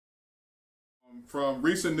From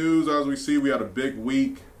recent news, as we see, we had a big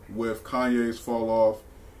week with Kanye's fall off.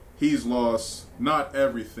 He's lost not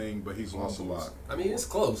everything, but he's lost a lot. I mean, it's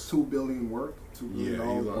close. $2 billion worth. $2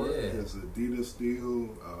 billion worth. Yeah. His Adidas deal.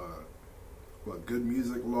 What Good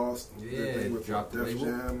Music lost. Yeah, with dropped the Def label.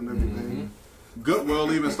 Jam and everything. Mm-hmm.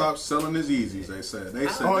 Goodwill even stopped selling his Yeezys. They said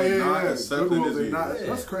Not accepting his Yeezys. not.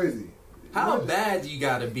 That's crazy. How bad you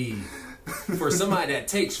gotta be for somebody that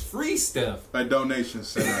takes free stuff? A donation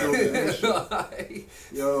center. Like,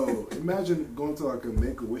 Yo, imagine going to like a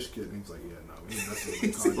Make-A-Wish kid and he's like, yeah, no, we ain't messing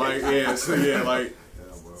with Kanye. Like,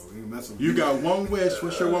 Yeah, bro, we ain't messing with you got one wish.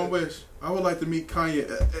 What's your one wish? I would like to meet Kanye.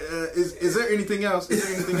 Is there anything else? Is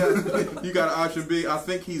there anything else? You got an option B. I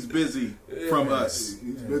think he's busy from us.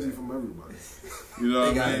 He's busy from everybody. You know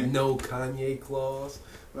they what I got mean? no Kanye clause.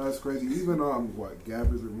 That's crazy. Even Gap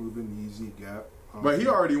is removing Yeezy Gap. But he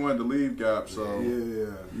already wanted to leave Gap, so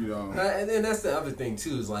yeah. you know. And then that's the other thing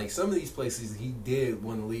too, is like some of these places he did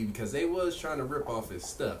want to leave because they was trying to rip off his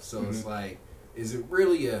stuff. So it's like, is it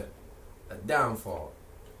really a downfall?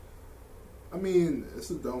 I mean, it's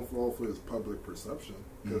a downfall for his public perception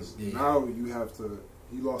because now you have to.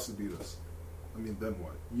 He lost Adidas. I mean, then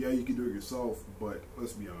what? Yeah, you can do it yourself, but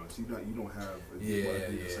let's be honest, you don't have what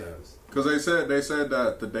Adidas has. Because they said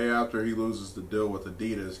that the day after he loses the deal with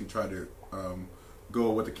Adidas, he tried to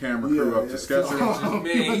go with the camera crew up to Skechers.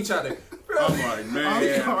 Man, he tried to. I'm like,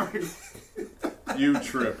 man, you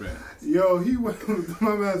tripping? Yo,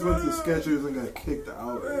 my man went to Skechers and got kicked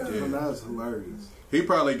out. And that's hilarious. He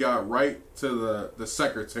probably got right to the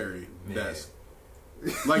secretary desk.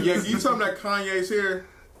 Like, yeah, you tell him that Kanye's here.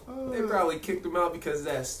 They probably kicked him out because of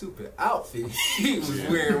that stupid outfit he was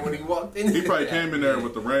wearing when he walked in. He probably came in there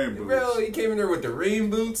with the rain boots. Bro, he came in there with the rain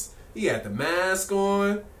boots. He had the mask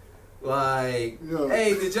on. Like,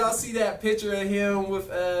 hey, did y'all see that picture of him with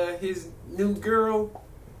his new girl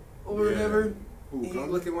or whatever? He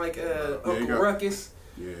looking like Uncle Ruckus.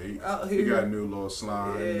 Yeah, he got a new little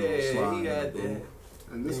slime. Yeah, he had that.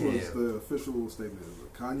 And this was the official statement.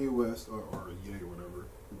 Kanye West, or Ye, whatever,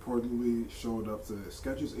 reportedly showed up to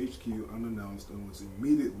Skechers HQ unannounced and was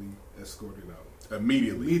immediately escorted out.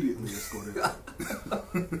 Immediately escorted out.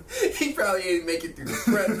 He probably ain't make it through the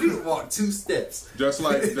front. He walked 2 steps. Just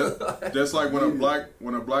like when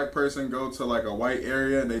a black person go to like a white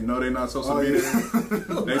area and they know they're not supposed to be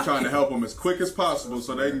there, they trying to help them as quick as possible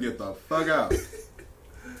so they can get the fuck out.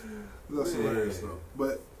 That's hilarious though.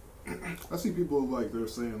 But I see people like they're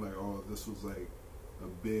saying like, oh, this was like a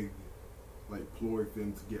big like ploy for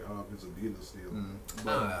him to get out of his Adidas deal.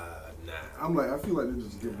 Nah. I'm like, I feel like they're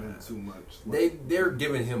just giving him too much. Like, they're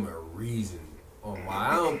giving him a reason on why.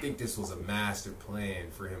 I don't think this was a master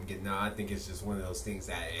plan for him getting out. I think it's just one of those things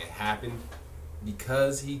that it happened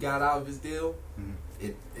because he got out of his deal.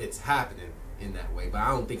 It's happening in that way, but I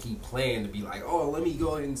don't think he planned to be like, oh, let me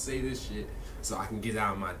go ahead and say this shit so I can get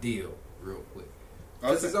out of my deal real quick.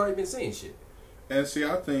 Because he's already been saying shit. And see,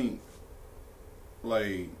 I think,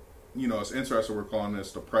 like, you know, it's interesting we're calling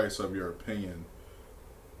this the price of your opinion.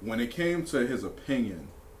 When it came to his opinion,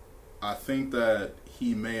 I think that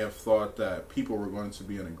he may have thought that people were going to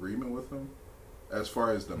be in agreement with him as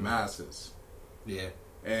far as the masses. Yeah.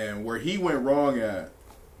 And where he went wrong at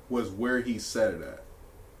was where he said it at.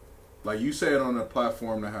 Like, you say it on a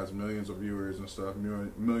platform that has millions of viewers and stuff,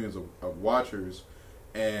 millions of watchers,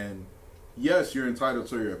 and yes, you're entitled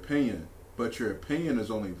to your opinion, but your opinion is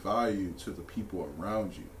only valued to the people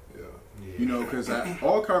around you. Yeah. You know, because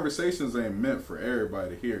all conversations ain't meant for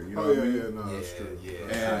everybody to hear. You know what I mean? That's true.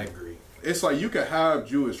 And I agree. It's like you can have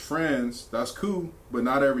Jewish friends, that's cool, but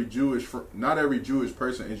not every Jewish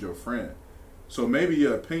person is your friend. So maybe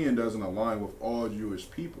your opinion doesn't align with all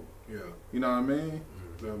Jewish people. Yeah. You know what I mean?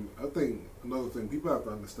 I think another thing people have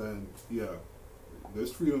to understand,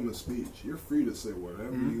 there's freedom of speech. You're free to say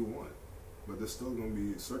whatever you want, but there's still going to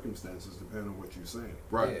be circumstances depending on what you're saying.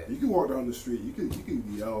 Right. Yeah. You can walk down the street, you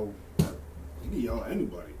can yell at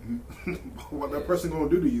anybody. What that person going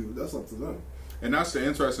to do to you, that's up to them. And that's the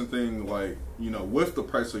interesting thing, like, you know, with the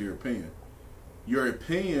price of your opinion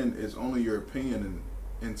is only your opinion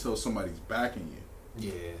until somebody's backing you.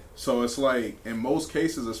 Yeah. So it's like, in most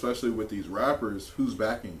cases, especially with these rappers, who's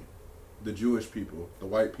backing you? The Jewish people, the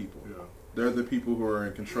white people. Yeah. They're the people who are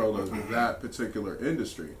in control of that particular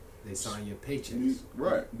industry. They sign your paychecks.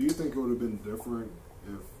 Right. Do you think it would have been different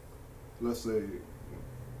if, let's say,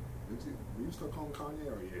 do you still call him Kanye?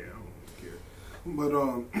 Or I don't care. But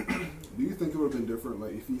do you think it would have been different,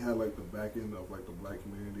 like if he had like the back end of like the black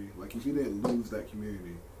community, like if he didn't lose that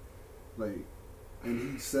community, like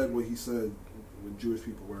and he said what he said with Jewish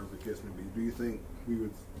people, wherever the case may be, do you think we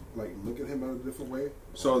would like look at him in a different way?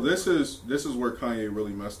 So this is where Kanye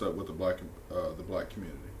really messed up with the black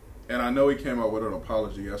community, and I know he came out with an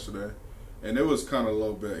apology yesterday, and it was kind of a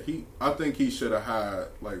little bit. I think he should have had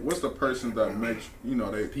like, what's the person that makes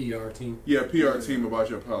they PR team? Yeah, PR team about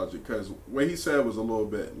your apology, because what he said was a little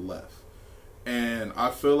bit left, and I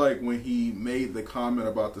feel like when he made the comment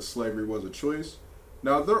about the slavery was a choice.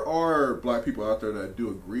 Now there are black people out there that do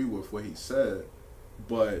agree with what he said.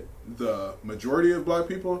 But the majority of black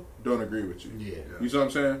people don't agree with you. Yeah. You see what I'm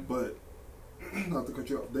saying? But, not to cut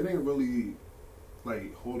you off, they didn't really,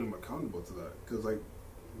 like, hold him accountable to that. Because, like,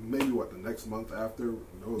 maybe, the next month after?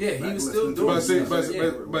 He was still doing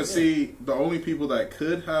it. But see, the only people that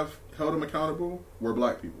could have held him accountable were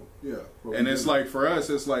black people. Yeah. And it's like, for us,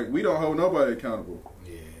 it's like, we don't hold nobody accountable.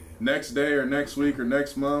 Yeah. Next day or next week or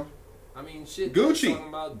next month. I mean, shit. Gucci. Talking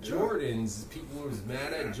about Jordans, people was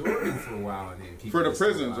mad at Jordan for a while, and then people for the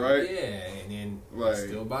prisons, right? Yeah, and then like,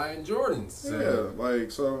 still buying Jordans. So. Yeah,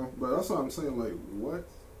 like so. But that's what I'm saying. Like, what?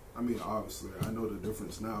 I mean, obviously, I know the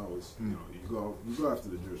difference now is you go after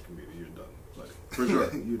the Jewish community, you're done. Like, for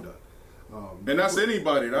sure, you're done. And that's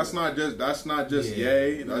anybody. That's not just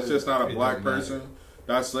Ye. That's just not a black person. Matter.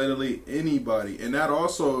 That's literally anybody, and that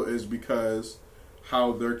also is because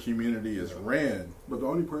how their community is ran. But the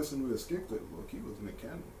only person who escaped it, look, he was Nick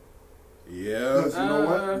Cannon. Yeah. Because you know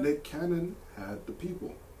what? Nick Cannon had the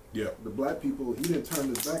people. Yeah. The black people, he didn't turn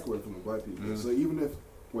his back away from the black people. Mm-hmm. So even if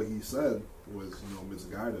what he said was,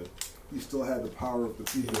 misguided, he still had the power of the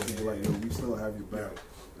people to be like, we still have your back,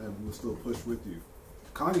 and we'll still push with you.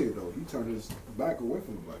 Kanye, though, he turned his back away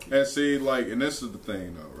from the black people. And see, and this is the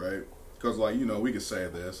thing, though, right? Because, we could say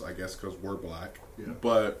this, I guess, because we're black. Yeah.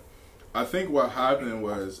 But I think what happened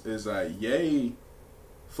is that Ye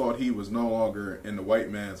thought he was no longer in the white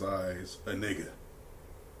man's eyes a nigga.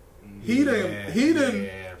 He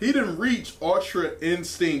didn't reach ultra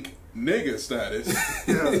instinct nigga status.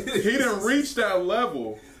 He didn't reach that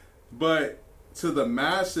level, but to the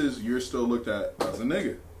masses, you're still looked at as a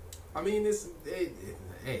nigga. I mean, it's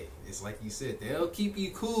like you said, they'll keep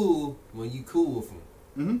you cool when you cool with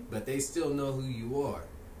them, but they still know who you are.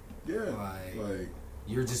 Yeah, like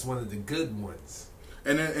you're just one of the good ones.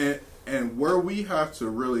 And where we have to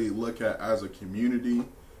really look at as a community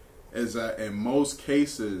is that in most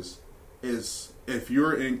cases is if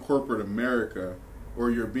you're in corporate America or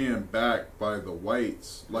you're being backed by the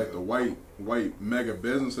whites, like the white mega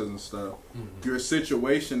businesses and stuff, your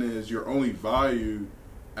situation is you're only valued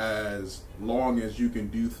as long as you can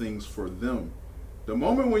do things for them. The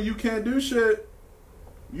moment when you can't do shit,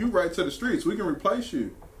 you right to the streets. We can replace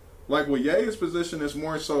you. Like with Ye's position is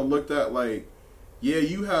more so looked at like, yeah,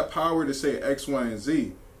 you have power to say X, Y, and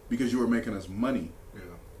Z because you were making us money. Yeah.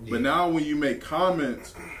 But now when you make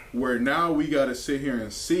comments where now we got to sit here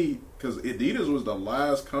and see, because Adidas was the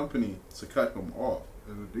last company to cut him off.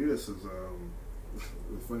 And Adidas is,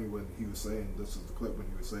 it's funny when he was saying, this is the clip when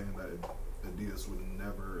he was saying that Adidas would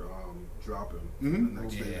never drop him. The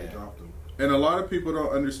next day they dropped him. And a lot of people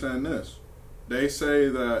don't understand this. They say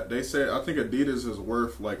I think Adidas is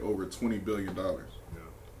worth like over $20 billion. Yeah.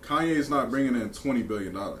 Kanye's not bringing in $20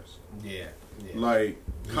 billion. Yeah. Like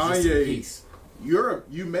Kanye,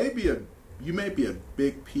 you may be a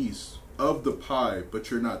big piece of the pie, but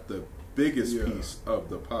you're not the biggest piece of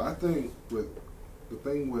the pie. I think with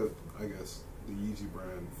I guess the Yeezy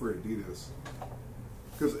brand for Adidas,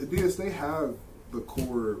 because Adidas, they have the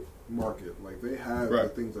core market, like they have the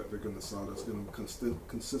things that they're going to sell that's going to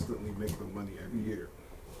consistently make them money every year.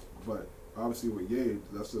 But obviously with Ye,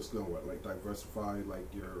 that's just going to diversify like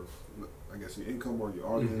your income or your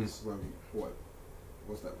audience. Like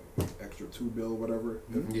what's that, like extra $2 billion, whatever,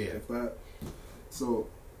 if that. So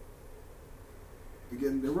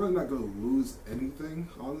again, they're really not going to lose anything,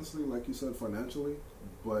 honestly, like you said, financially,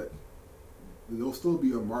 but there'll still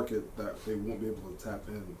be a market that they won't be able to tap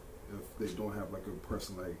in if they don't have like a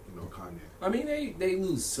person like Kanye. I mean, they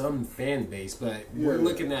lose some fan base, but we're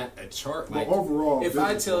looking at a chart. Like overall, if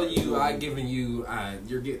I tell you I given you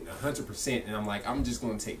you're getting 100%, and I'm like I'm just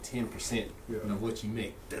going to take 10% of what you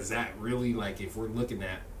make. Does that really, like, if we're looking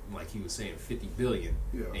at like he was saying 50 billion,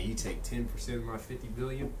 and you take 10% of my 50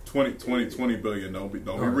 billion, 20 billion. Don't be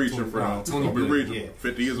reaching for now. Don't be reaching. Yeah.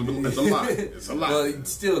 50 is a lot. It's a lot. Well,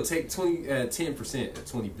 still take 10% of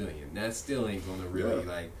 20 billion. That still ain't going to really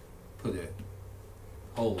like put a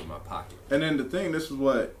hole in my pocket. And then the thing, this is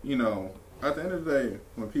what, at the end of the day,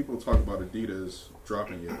 when people talk about Adidas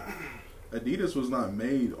dropping it, Adidas was not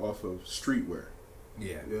made off of streetwear.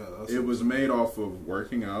 Yeah. It was made off of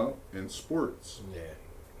working out and sports. Yeah.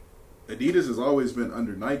 Adidas has always been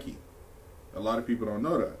under Nike. A lot of people don't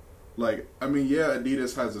know that. Like, I mean, yeah,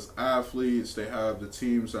 Adidas has its athletes. They have the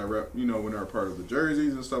teams that rep, you know, when they're a part of the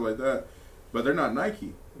jerseys and stuff like that. But they're not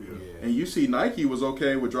Nike. Yeah. And you see Nike was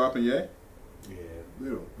okay with dropping Ye. Yeah. They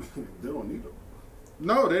don't need them.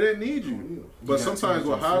 No, they didn't need you. But sometimes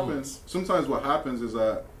what happens is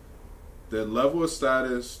that the level of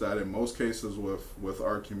status that in most cases with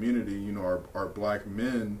our community, you know, our black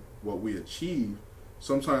men, what we achieve,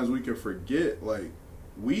 sometimes we can forget, like,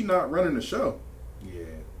 we not running the show.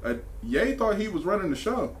 Yeah. Ye thought he was running the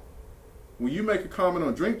show. When you make a comment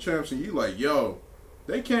on Drink Champs and you like, yo,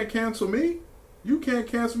 they can't cancel me. You can't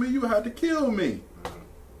cancel me. You had to kill me.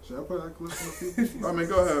 Should I put that clip on people? I mean,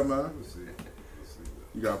 go ahead, man. Let's see.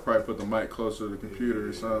 You gotta probably put the mic closer to the computer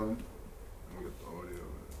or something. I'll get the audio.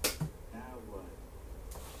 Now what?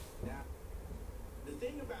 Now, the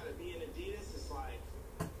thing about it being Adidas is like,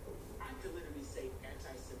 I could literally say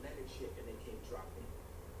anti-Semitic shit and they can't drop me.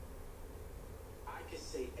 I could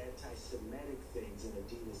say anti-Semitic things and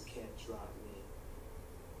Adidas can't drop me.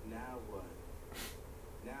 Now what?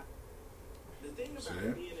 Now, the thing about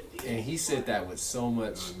it being Adidas, and he said that with so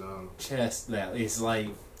much chest that it's like,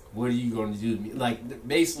 what are you going to do to me? Like,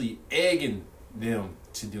 basically egging them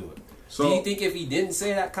to do it. So, do you think if he didn't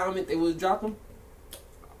say that comment, they would drop him?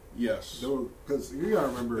 Yes. Because you got to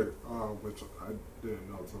remember, which I didn't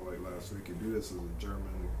know until like last week, Adidas is a German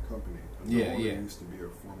company. And yeah. used to be a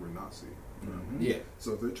former Nazi. Mm-hmm. Yeah.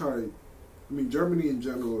 So if they try, I mean, Germany in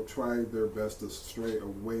general tried their best to stray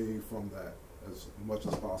away from that as much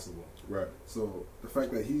as possible. Right. So the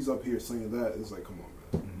fact that he's up here saying that is like, come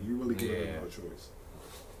on, man. Mm-hmm. You really can't have no choice.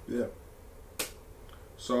 Yeah.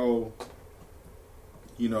 So,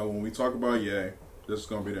 you know, when we talk about Ye, this is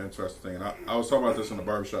going to be the interesting thing. And I was talking about this in the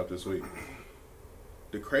barbershop this week.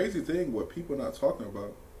 The crazy thing, what people not talking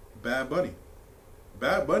about, Bad Bunny.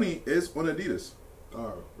 Bad Bunny is on Adidas.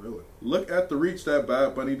 Oh, really? Look at the reach that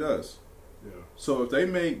Bad Bunny does. Yeah. So if they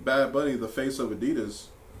make Bad Bunny the face of Adidas,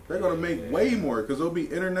 they're going to make way more because they'll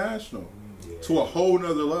be international to a whole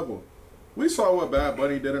nother level. We saw what Bad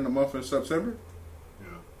Bunny did in the month of September.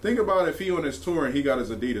 Think about if he on his tour and he got his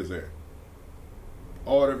Adidas there.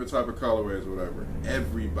 All different type of colorways, whatever.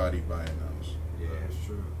 Everybody buying those. Yeah, that's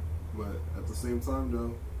true. But at the same time,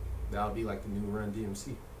 though, that'll be like the new Run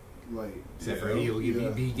DMC. Like, except for he'll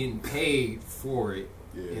be getting paid for it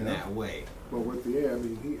in that way. But with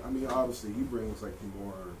I mean, obviously he brings like the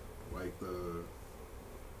more like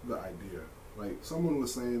the idea. Like someone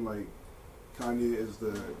was saying, like Kanye is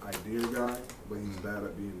the idea guy, but he's bad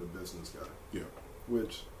at being the business guy. Yeah.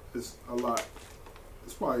 Which is a lot.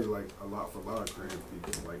 It's probably like a lot for a lot of creative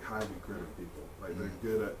people, like highly creative people. Like they're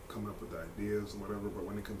good at coming up with the ideas and whatever, but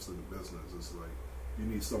when it comes to the business, it's like you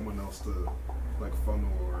need someone else to like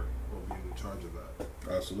funnel or be in charge of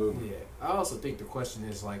that. Absolutely. Yeah. I also think the question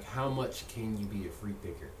is like, how much can you be a free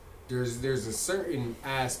thinker? There's a certain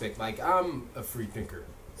aspect. Like I'm a free thinker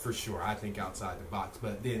for sure. I think outside the box,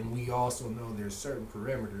 but then we also know there's certain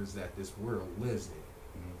parameters that this world lives in.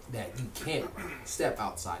 That you can't step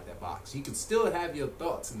outside that box. You can still have your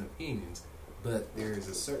thoughts and opinions, but there is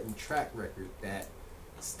a certain track record that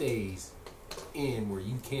stays in where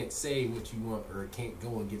you can't say what you want or can't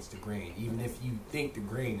go against the grain, even if you think the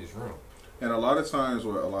grain is wrong. And a lot of times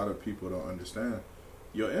what a lot of people don't understand,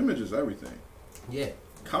 your image is everything. Yeah.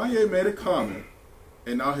 Kanye made a comment,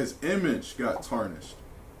 and now his image got tarnished.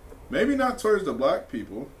 Maybe not towards the black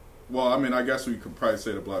people. Well, I mean, I guess we could probably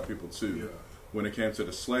say the black people too. Yeah. When it came to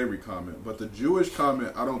the slavery comment. But the Jewish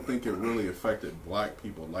comment, I don't think it really affected black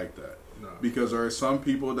people like that. No. Because there are some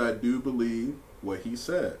people that do believe what he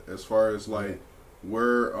said, as far as like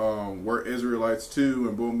we're Israelites too,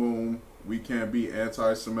 and boom boom, we can't be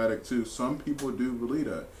anti-Semitic too. Some people do believe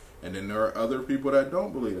that. And then there are other people that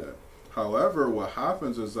don't believe that. However, what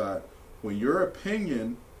happens is that when your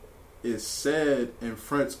opinion is said in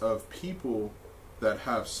front of people that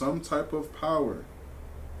have some type of power,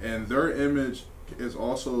 and their image could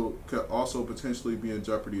also potentially be in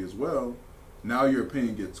jeopardy as well, now your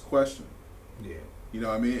opinion gets questioned. Yeah. You know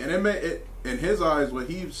what I mean? And in his eyes, what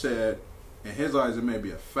he said, in his eyes, it may be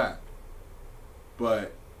a fact.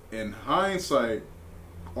 But in hindsight,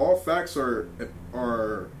 all facts are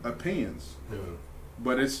opinions. Yeah.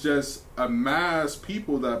 But it's just a mass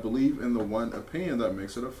people that believe in the one opinion that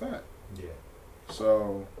makes it a fact. Yeah.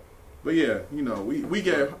 So, but yeah, you know, we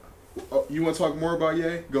get. Oh, you want to talk more about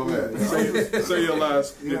Ye? Go ahead. Yeah. Say your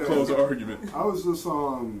last close argument. I was just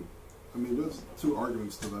I mean, there's two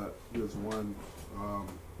arguments to that. There's one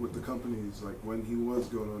with the companies, like when he was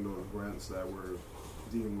going on those grants that were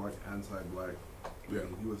deemed like anti-black. Yeah. I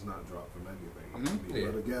mean, he was not dropped from anything. Mm-hmm. I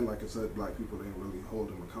mean, but again, like I said, black people didn't really hold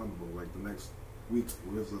him accountable. Like the next week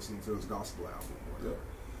we was listening to his gospel album or whatever.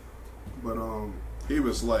 But he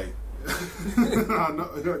was like,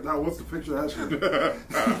 now what's the picture actually?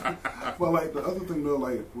 But like the other thing though,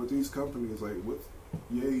 like with these companies, like with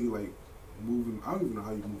Ye, like moving, I don't even know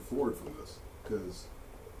how you move forward from this because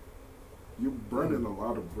you're burning a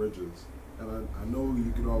lot of bridges. And I know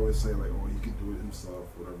you could always say like, oh, he could do it himself,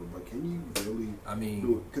 whatever. But can you really? I mean,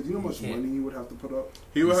 do it? Because you know how much money he would have to put up.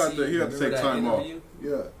 He would have to. He had to take time off.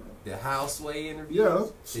 Yeah. The Houseway interview. Yeah.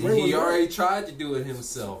 He already tried to do it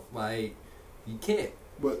himself. Like he can't.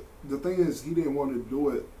 But the thing is, he didn't want to do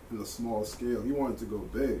it in a small scale. He wanted to go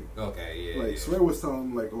big. Okay. Yeah. Like Sway was telling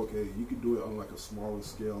him, like, okay, you could do it on like a smaller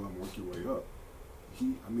scale and work your way up.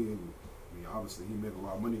 I mean, obviously he made a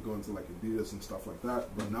lot of money going to like Adidas and stuff like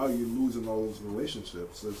that, but now you're losing all those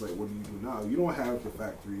relationships. So it's like, what do you do now? You don't have the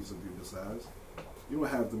factories Adidas has. You don't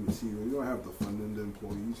have the material. You don't have the funding, the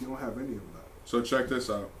employees. You don't have any of that. So check this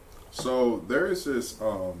out. So there's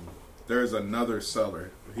there's another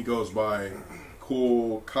seller. He goes by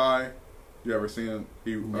Cool Kai. You ever seen him?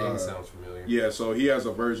 Name sounds familiar. Yeah, so he has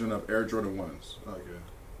a version of Air Jordan 1s. Okay.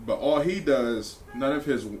 But all he does, none of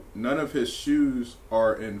his shoes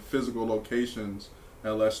are in physical locations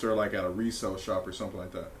unless they're like at a resale shop or something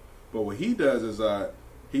like that. But what he does is that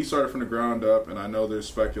he started from the ground up, and I know there's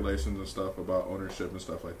speculations and stuff about ownership and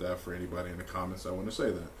stuff like that for anybody in the comments that want to say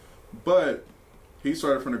that. But he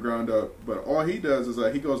started from the ground up. But all he does is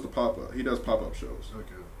that he goes to pop-up. He does pop-up shows.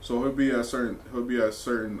 Okay. So he'll be at certain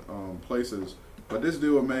places. But this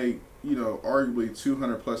dude will make, arguably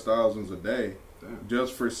 $200,000+ a day. Damn.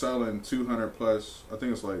 Just for selling $200+, I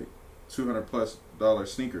think it's like $200+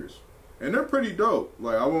 sneakers, and they're pretty dope.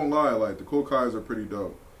 Like I won't lie, like the Cool Kais are pretty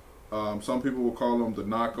dope. Some people will call them the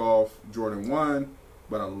knockoff Jordan 1,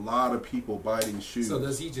 but a lot of people buy these shoes. So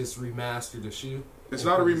does he just remaster the shoe? It's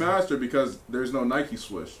not a remaster because there's no Nike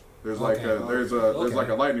swoosh. There's like there's like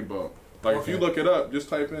a lightning bolt. Like if you look it up, just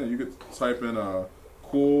type in. You could type in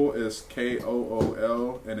Cool is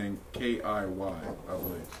Kool and then Kiy, I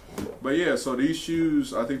believe. But yeah, so these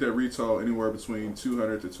shoes, I think they retail anywhere between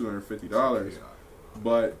 $200 to $250.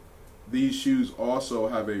 But these shoes also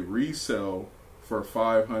have a resale for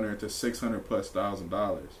 $500 to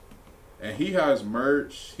 $600,000+. And he has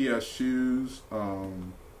merch, he has shoes.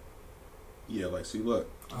 Like see,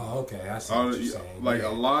 look. Oh, okay. I see what you're saying. Like a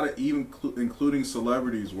lot of including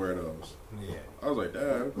celebrities wear those. Yeah. I was like,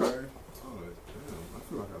 damn, okay.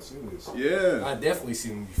 I feel like I've seen this. Yeah, I definitely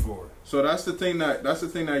seen them before. So that's the thing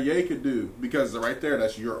that Ye could do, because right there,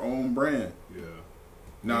 that's your own brand. Yeah.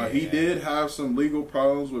 Now he did have some legal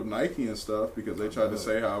problems with Nike and stuff because they tried to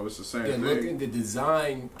say how it's the same thing. Look, the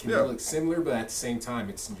design can look similar, but at the same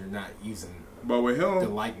time, you're not using. But with him, the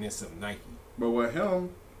likeness of Nike. But with him,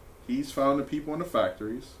 he's found the people in the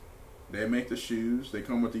factories. They make the shoes. They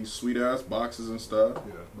come with these sweet ass boxes and stuff.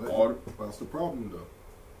 Yeah, but that's the problem though.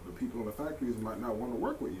 The people in the factories might not want to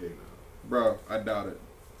work with Ye now. Bro, I doubt it.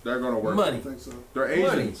 They're gonna work. Money. I think so. They're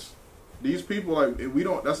Asians. These people, like, we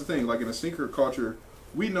don't. That's the thing. Like in the sneaker culture,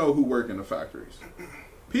 we know who work in the factories.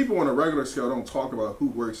 People on a regular scale don't talk about who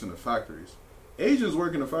works in the factories. Asians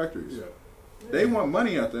work in the factories. Yeah. They want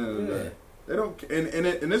money at the end of the day. They don't.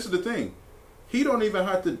 And this is the thing. He don't even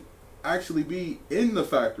have to actually be in the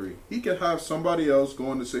factory. He can have somebody else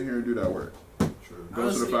going to sit here and do that work.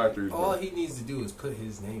 Go to the factories. All he needs to do is put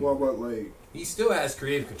his name. Well, but like he still has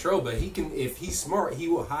creative control, but he can. If he's smart, he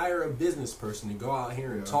will hire a business person to go out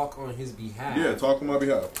here and talk on his behalf. Yeah, talk on my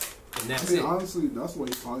behalf. And that's honestly, that's what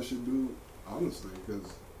he probably should do. Honestly,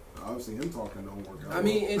 because obviously him talking don't work out. I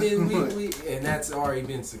mean, and then we and that's already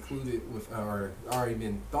been secluded with, or already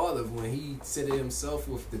been thought of when he said it himself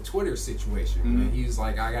with the Twitter situation. Mm-hmm. When he was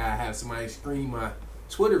like, I gotta have somebody screen my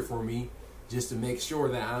Twitter for me, just to make sure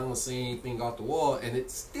that I don't say anything off the wall, and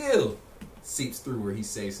it still seeps through where he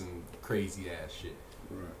says some crazy ass shit.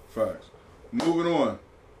 Right, facts. Moving on,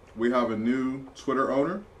 we have a new Twitter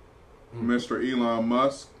owner, Mr. Elon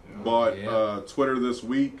Musk, bought Twitter this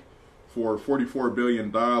week for $44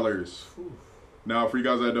 billion. Now, for you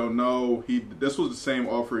guys that don't know, this was the same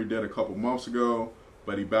offer he did a couple months ago,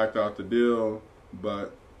 but he backed out the deal.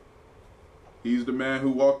 But he's the man who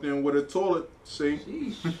walked in with a toilet. See.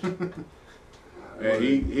 And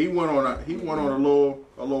he went on a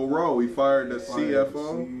little roll. He fired the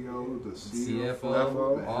CFO, the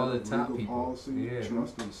CFO, all the top people. Policy,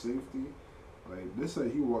 trust and safety. Like they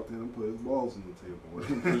said, he walked in and put his balls on the table.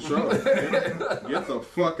 For sure. Get the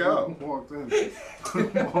fuck out. Walked in,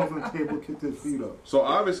 put balls on the table, kicked his feet up. So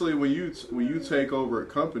obviously, when you take over a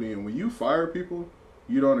company and when you fire people,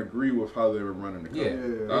 you don't agree with how they were running the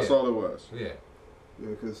company. Yeah, that's all it was. Yeah.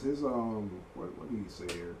 Yeah, because his what did he say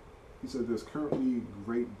here? He said there's currently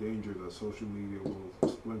great danger that social media will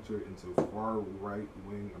splinter into far right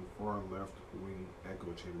wing and far left wing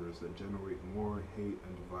echo chambers that generate more hate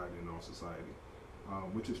and divide in our society.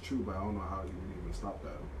 Which is true, but I don't know how you would even stop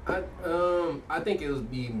that. I think it would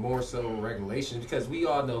be more so regulations, because we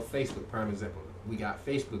all know Facebook, prime example. We got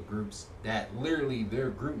Facebook groups that literally their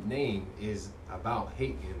group name is about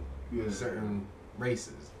hating certain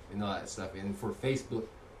races and all that stuff. And for Facebook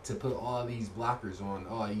to put all these blockers on,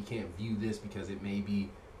 oh, you can't view this because it may be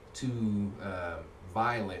too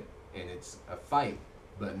violent and it's a fight.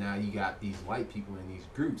 But now you got these white people in these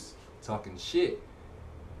groups talking shit,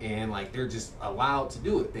 and like they're just allowed to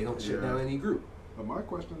do it. They don't shut down any group. But my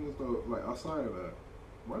question is though, like outside of that,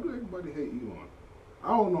 why do everybody hate Elon? I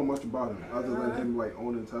don't know much about him other than him like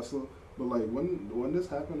owning Tesla. But like when this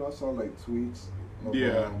happened, I saw like tweets of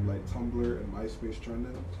like Tumblr and MySpace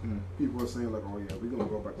trending. People were saying like, oh yeah, we're gonna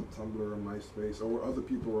go back to Tumblr and MySpace. Or other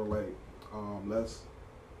people were like, let's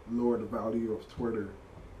lower the value of Twitter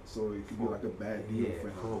so it could be like a bad deal for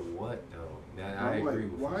him. For what though? I agree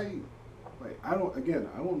with why. You. Like I don't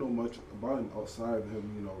know much about him outside of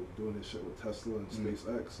him, you know, doing his shit with Tesla and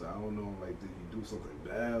SpaceX. I don't know, like, did he do something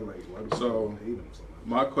bad? Like, why do people hate him so much?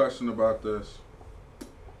 My question about this,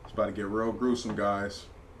 it's about to get real gruesome, guys.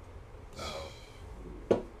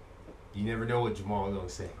 You never know what Jamal gonna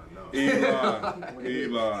say. I know.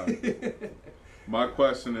 Elon. My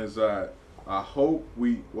question is that I hope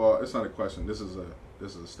well, it's not a question. This is a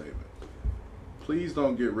statement. Please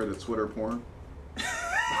don't get rid of Twitter porn.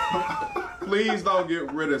 Please don't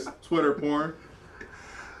get rid of Twitter porn.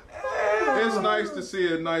 It's nice to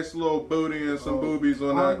see a nice little booty and some boobies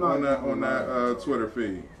on that Twitter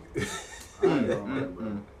feed.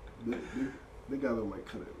 They gotta like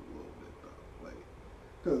cut it a little bit though, like,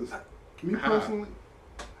 because me personally,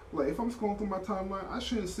 like if I'm scrolling through my timeline, I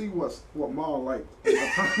shouldn't see what Ma liked on my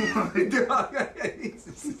timeline.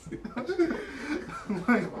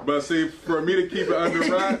 But see, for me to keep it under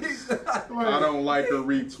wraps, I don't like her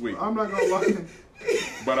retweet. I'm not gonna lie,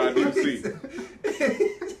 but I do see.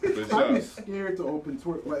 I'd be scared to open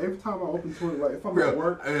Twitter. Like every time I open Twitter, like if I'm at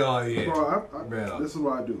work, this is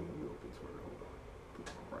what I do. Let me open Twitter.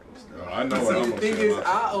 Hold on. I know what I'm the thing is,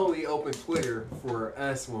 I only open Twitter for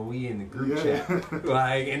us when we in the group chat.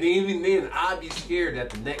 Like, and even then, I'd be scared that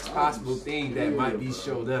the next possible thing that might be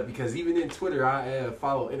showed up, because even in Twitter, I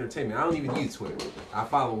follow entertainment. I don't even use Twitter. I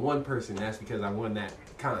follow one person. That's because I won that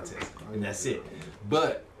contest, and that's it.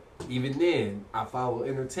 But even then, I follow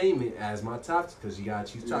entertainment as my topic, because you gotta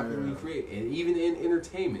choose topic when you create. And even in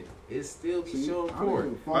entertainment, it still be showing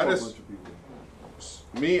porn. I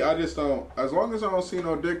just don't. As long as I don't see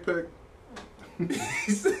no dick pic,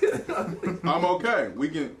 I'm okay. We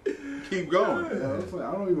can keep going. Yeah, it's like,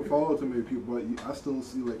 I don't even follow too many people, but I still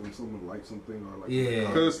see like when someone likes something or like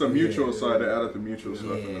because it's the mutual side. They added the mutual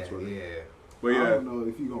stuff in that's what But I don't know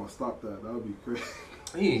if you're gonna stop that. That would be crazy.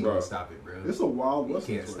 He ain't gonna stop it, bro. It's a wild west.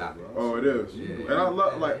 You can't stop it. Oh, it is. Yeah. And I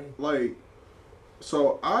love like.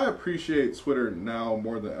 So I appreciate Twitter now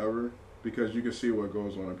more than ever because you can see what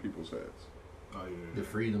goes on in people's heads. Oh, yeah. The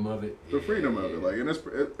freedom of it. The freedom of it, like, and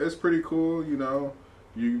it's pretty cool. You know,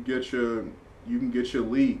 you can get your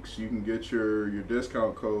leaks, you can get your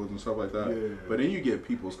discount codes and stuff like that. Yeah. But then you get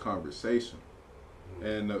people's conversation,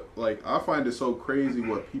 and like I find it so crazy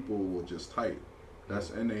what people will just type.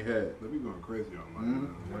 That's in their head. They be going crazy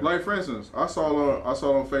online. Like for instance, I saw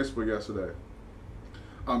on Facebook yesterday.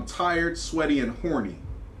 I'm tired, sweaty, and horny.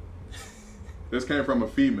 This came from a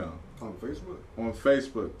female. On Facebook? On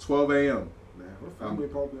Facebook, 12 a.m. Man, her family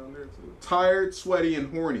probably on there too. Tired, sweaty,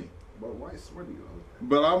 and horny. But why sweaty though?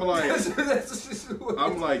 But I'm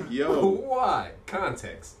like, yo. Why?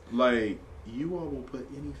 Context. Like, you all will put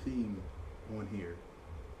anything on here,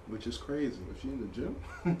 which is crazy. Was she in the gym?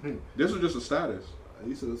 This was just a status.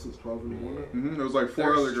 You said this was 12 in the morning? Mm-hmm. There was like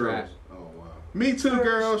 4 other girls. Oh, wow. Me too,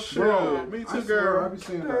 girl. Sure. Me too, girl. I be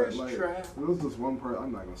saying that. Like, there was this one person,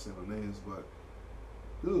 I'm not going to say no names, but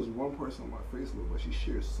there was one person on my Facebook, but she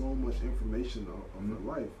shared so much information of her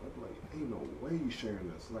life. I'm like, ain't no way you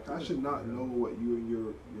sharing this. Like, I should not know what you and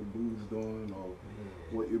your boo's doing, or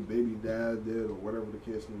what your baby dad did, or whatever the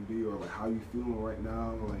case may be, or like how you feeling right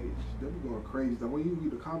now. Like, they'll be going crazy. Then when you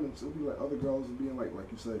read the comments, it'll be like other girls being like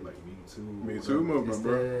you said, like Me Too. Me Too movement,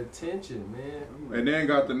 bro. The attention, man. Like, and then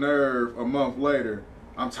got the nerve a month later.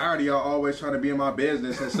 I'm tired of y'all always trying to be in my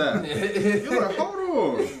business and stuff. You're like, hold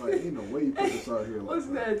on. Like, ain't no way you put this out here. Like What's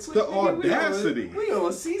that? The audacity. We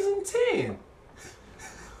on season 10.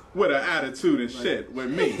 With an attitude and like, shit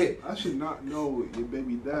with me. I should not know your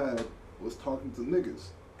baby dad was talking to niggas.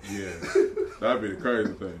 Yeah, that'd be the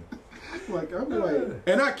crazy thing. Like, I'd be like,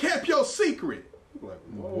 and I kept your secret. Like,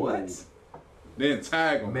 What? Then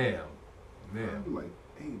tag him. Ma'am. I'd be like,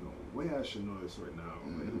 ain't no way I should know this right now.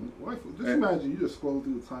 Like, just imagine you just scroll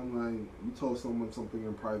through the timeline, you told someone something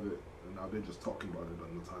in private, and now they're just talking about it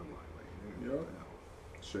on the timeline. Like,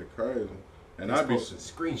 Shit crazy. And I'd I'd be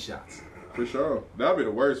screenshots. for sure. That'd be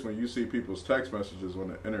the worst when you see people's text messages on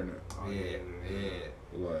the internet. Yeah.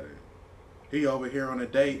 Like, he over here on a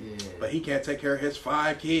date, but he can't take care of his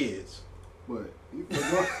 5 kids. But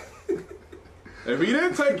if he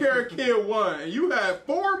didn't take care of kid 1 and you had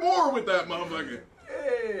 4 more with that motherfucker,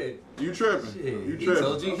 you tripping. Shit. You He tripping.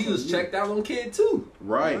 told you he was checked out on kid 2.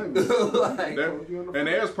 Right. Like, And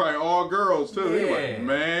there's probably all girls too. He like,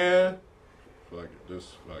 man, fuck it,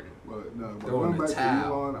 just fuck it. But no, but Throwing going back the to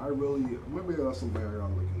towel. Elon, I really maybe that's something I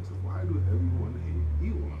gotta look into. Why do everyone hate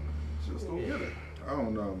Elon? Just don't get it. I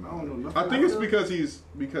don't know, man. I don't know I nothing think it's about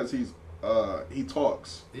because he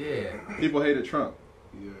talks. yeah. People hated Trump.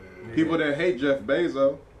 Yeah. People that hate Jeff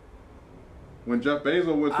Bezos. When Jeff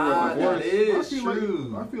Bezos went through a That divorce, is I feel like-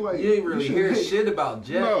 true. I feel like you ain't really you should hear hate- shit about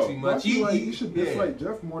Jeff No. too I much. feel like you should yeah. dislike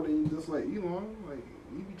Jeff more than you dislike Elon. Like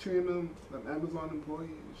you be treating him an Amazon employee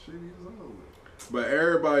shitty as hell. but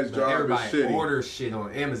everybody's job Everybody is shitty. orders shit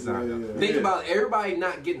on Amazon. Yeah. Think Yeah. about everybody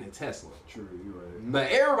not getting a Tesla. True, you're right.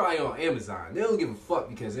 But everybody on Amazon, they don't give a fuck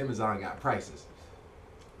because Amazon got prices.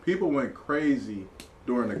 People went crazy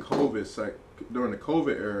during the COVID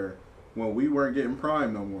era when we weren't getting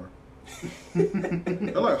Prime no more.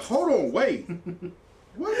 They're like, hold on, wait.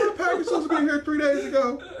 What my package supposed to be here 3 days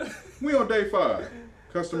ago? We on day 5.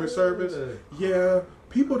 Customer service. Yeah,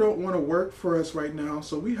 people don't want to work for us right now,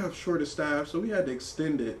 so we have shorter staff, so we had to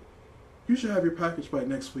extend it. You should have your package by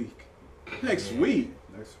next week. Next week?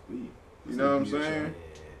 Next week. You know what I'm saying?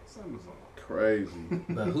 It's Amazon. Crazy.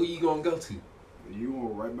 But who you gonna go to? You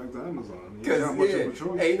going right back to Amazon. You Cause ain't got much of a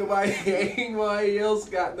choice. ain't nobody else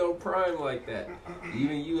got no Prime like that.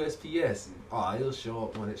 Even USPS. Oh, it'll show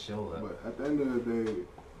up when it show up. But at the end of the day,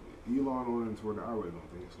 Elon owning Twitter, I really don't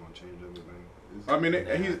think it's going to change everything. I mean,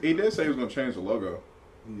 he did say he was going to change the logo.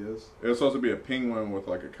 He is. It was supposed to be a penguin with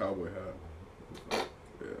like a cowboy hat.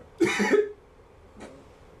 Yeah.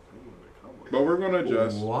 But we're going to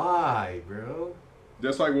adjust. Why, bro?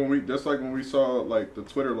 Just like when we saw like the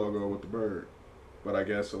Twitter logo with the bird. But I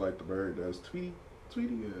guess like the bird does Tweety.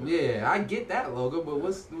 Yeah, I get that logo, but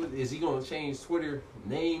is he gonna change Twitter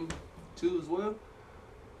name too as well?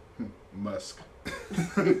 Musk.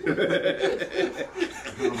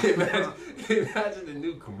 Imagine the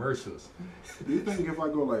new commercials. Do you think if I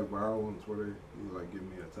go like viral on Twitter, you like give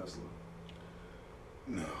me a Tesla?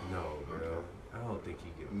 No, bro. I don't think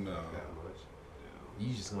he give No. that much.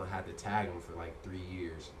 You just gonna have to tag him for like 3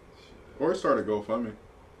 years. Or start a GoFundMe.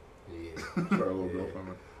 Yeah. Start a little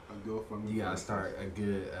GoFundMe. I go from You gotta start a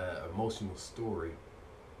good emotional story.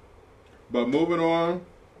 But moving on,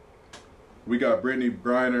 we got Brittany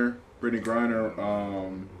Griner.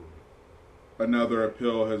 Another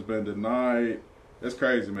appeal has been denied. It's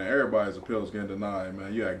crazy, man. Everybody's appeal is getting denied,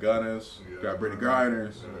 man. You got Gunners, you got Brittany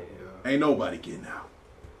Griners. Ain't nobody getting out.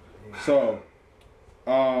 So,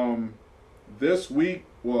 this week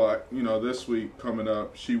coming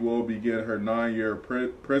up, she will begin her 9-year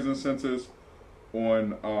prison sentence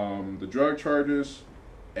on the drug charges,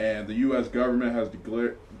 and the U.S. government has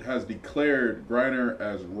declared Griner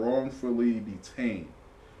as wrongfully detained.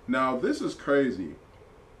 Now, this is crazy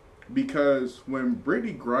because when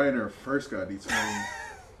Brittany Griner first got detained,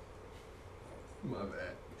 My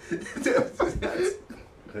bad.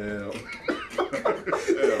 hell.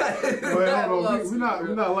 We're not laughing at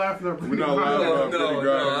We're not laughing at Brittany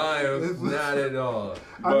Griner. I am not at all.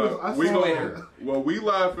 But we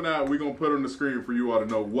laughing at. We gonna put on the screen for you all to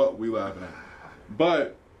know what we laughing at.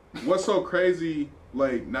 But what's so crazy?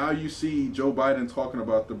 Like now you see Joe Biden talking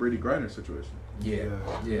about the Brittany Griner situation. Yeah.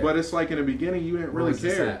 But it's like in the beginning you didn't really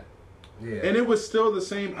care. Yeah. And it was still the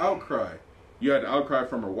same outcry. You had the outcry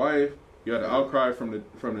from her wife. You had the outcry from the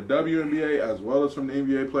WNBA as well as from the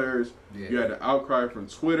NBA players. Yeah. You had the outcry from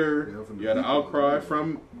Twitter. From you had the outcry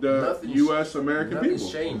from the U.S. American people.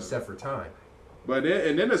 Nothing's changed except for time. But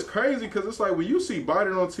then it's crazy because it's like when you see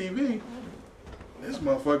Biden on TV, this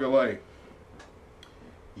motherfucker like,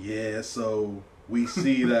 yeah, so we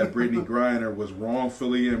see that Brittany Griner was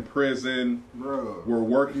wrongfully in prison. Bro. We're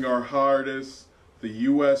working our hardest. The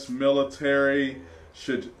U.S. military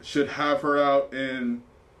should have her out in...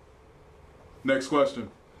 Next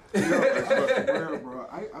question. Bro,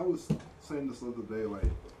 I was saying this the other day, like,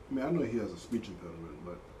 I mean, I know he has a speech impediment,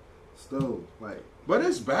 but still, like... But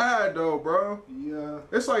it's bad, though, bro. Yeah.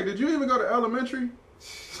 It's like, did you even go to elementary?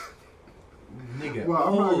 Nigga, well,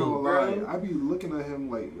 I'm not gonna lie. bro. I be looking at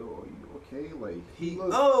him like, yo, are you okay? Like, He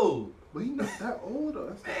look, But he's not that old though.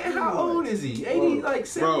 That's Man, how old is he? 80, like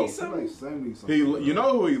 70 something? Like 70 something. You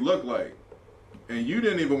know who he looked like, and you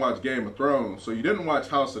didn't even watch Game of Thrones, so you didn't watch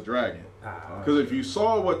House of Dragon. Because if you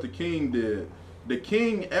saw what the King did, the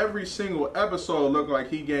King every single episode looked like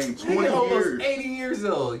he gained 20 almost years. 80 years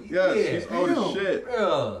old. Yes, Yeah. he's old as shit.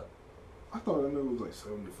 Yeah. I thought that nigga was like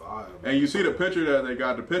 75. And you see the picture that they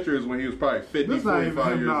got. The picture is when he was probably 50, This not even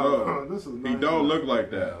 45 him years now. old. This is He not don't him. look like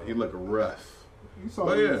that. He look rough. You saw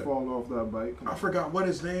But him yeah. falling off that bike. I forgot what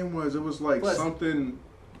his name was. It was like Plus- something.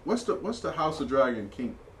 What's the House of Dragon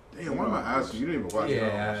King? Damn, why am I asking? You didn't even watch it.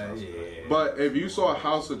 Yeah. But if you saw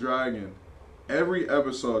House of Dragon, every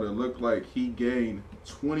episode it looked like he gained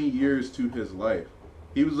 20 years to his life.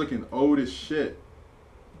 He was looking old as shit.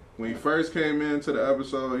 When he first came into the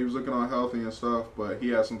episode, he was looking all healthy and stuff, but he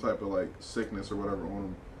had some type of like sickness or whatever on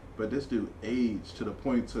him. But this dude aged to the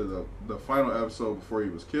point to the final episode before he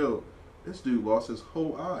was killed. This dude lost his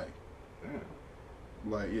whole eye.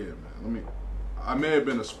 Damn. Like, yeah, man. I may have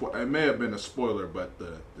been a spoiler, but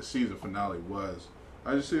the season finale was.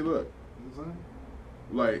 I just see, look,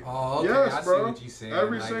 like, Oh, okay. yes, I see bro. what you saying.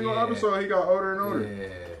 Every Like, single yeah. episode, he got older and older. Yeah.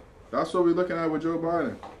 That's what we're looking at with Joe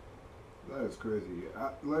Biden. That is crazy.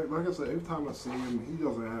 Like I said, every time I see him, he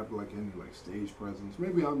doesn't have like any like stage presence.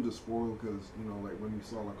 Maybe I'm just spoiled because like when you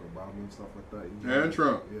saw like Obama and stuff like that. And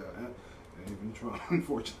Trump. Yeah, and even Trump,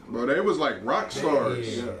 unfortunately. Bro, they was like rock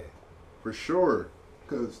stars. Yeah. For sure.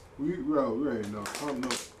 Because we already know. I don't know.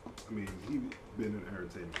 I mean, he been in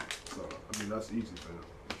entertainment, so I mean that's easy for him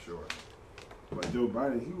for sure. But Joe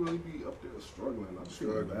Biden, he really be up there struggling. I just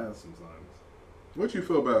feel bad sometimes. What you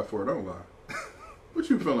feel bad for? Don't lie. What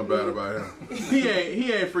you feeling bad about him? He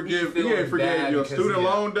ain't forgive your student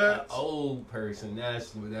loan debts. Old person.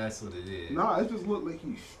 That's what it is. Nah, it just looked like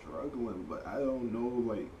he's struggling, but I don't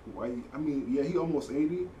know like why. I mean, yeah, he almost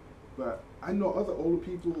 80, but I know other older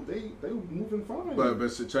people. They moving fine. But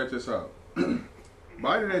so check this out.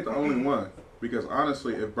 Biden ain't the only one, because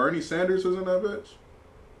honestly, if Bernie Sanders was in that bitch,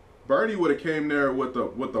 Bernie would have came there with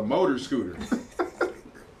the motor scooter.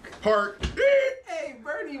 Park. Hey,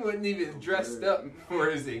 Bernie wasn't even dressed up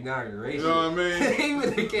for his inauguration. You know what I mean? He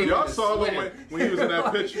would have came. Y'all with a saw sweater. him when he was in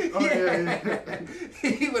that picture. Oh yeah.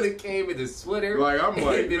 He would have came with a sweater. Like, I'm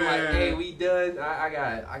like, and been man. like, hey, we done. I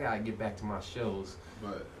gotta get back to my shows.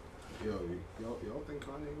 But y'all think Kanye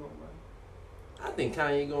gonna run? I think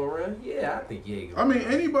Kanye gonna run. Yeah, I think he gonna I mean,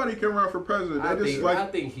 run. anybody can run for president. I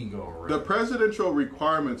think he gonna run. The presidential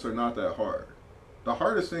requirements are not that hard. The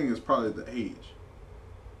hardest thing is probably the age.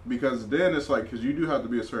 Because then it's like, because you do have to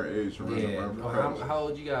be a certain age to run for president. How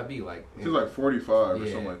old you gotta be? Like, He's like 45 or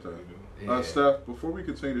Yeah. something like that. Yeah. Steph, before we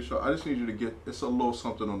continue the show, I just need you to get, it's a little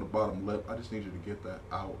something on the bottom lip. I just need you to get that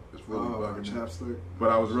out. It's really bugging me. Chapstick. But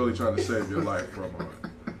I was really trying to save your life for a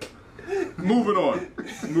moment. Moving on.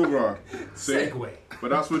 See? Segue. But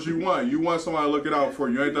that's what you want. You want somebody to look it out for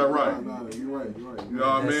you. Ain't that right? No, you're right. You know what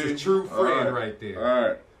I That's mean? a true friend All right there. All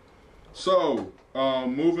right. So,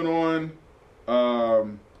 moving on.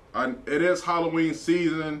 It is Halloween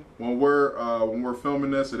season when we're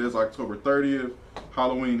filming this. It is October 30th.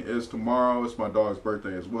 Halloween is tomorrow. It's my dog's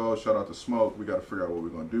birthday as well. Shout out to Smoke. We got to figure out what we're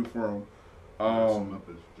gonna do for him. Up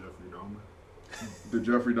as Jeffrey Dahmer. The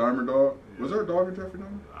Jeffrey Dahmer dog. Yeah. Was there a dog in Jeffrey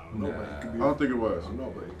Dahmer? I don't know, but it could be. I don't think it was. I don't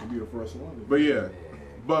know, but it could be the first one. But yeah.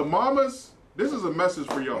 But mamas, this is a message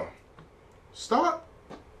for y'all. Stop.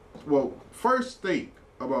 Well, first think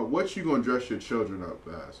about what you gonna dress your children up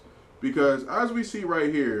as. Because as we see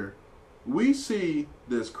right here, we see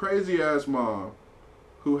this crazy ass mom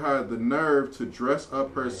who had the nerve to dress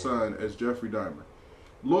up her son as Jeffrey Dahmer.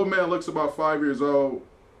 Little man looks about 5 years old.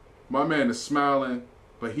 My man is smiling,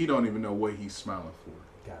 but he don't even know what he's smiling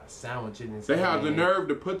for. Got a sandwich in his They hand. have the nerve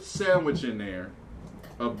to put the sandwich in there.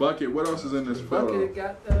 A bucket. What else is in this photo? Bucket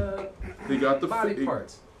got the He got the body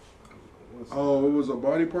parts. Oh, it was a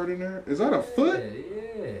body part in there? Is that a foot?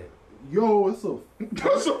 Yeah. Yo, it's a.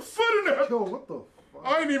 That's a foot in there. Yo, what the fuck?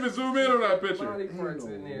 I ain't even zoom in on that picture. Body parts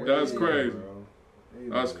in there. That's Yeah. crazy. Bro.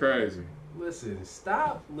 That's crazy. Listen,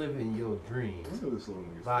 stop living your dreams Look at this little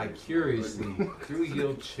nigga's face. vicariously through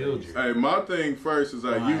your children. Hey, my thing first is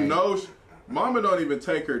that you know, mama don't even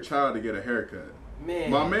take her child to get a haircut. Man,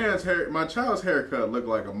 My child's haircut looked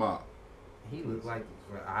like a mop. he looked like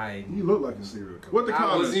He looked like a serial killer. What the I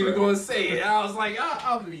comments wasn't even say? going to say it. I was like,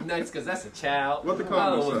 I'll be nice because that's a child. What the I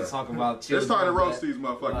comments don't want say? to talk about children. It's time to roast but- these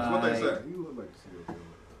motherfuckers. What they say? He looked like a serial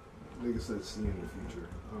killer. Nigga said see in the future.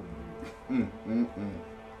 I don't know.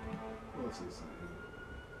 What else he saying?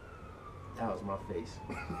 That was my face.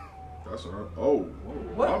 That's all right. Oh.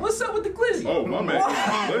 What? What's up with the glizzy? Oh, my man.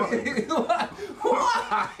 Why?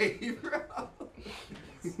 Why, bro?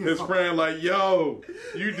 His friend like, yo,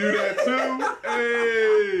 you do that too?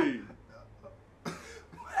 Hey.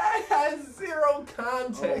 That has zero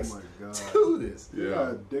context to this.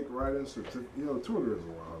 Yeah, Dick Writing certificate. Yo, Twitter is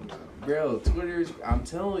wild, man. Bro, Twitter's, I'm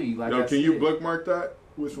telling you, like, yo, can you bookmark that?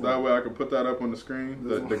 Which one? That way I can put that up on the screen.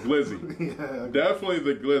 The glizzy. Yeah, definitely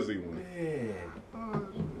the glizzy one. Man, wait, I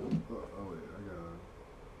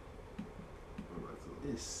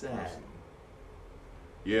got. it's sad.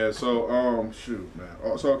 Yeah, so shoot, man.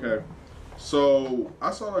 Oh, so okay. So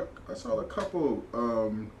I saw a couple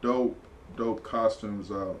dope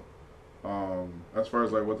costumes out. As far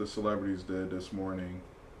as like what the celebrities did this morning.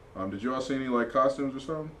 Did you all see any like costumes or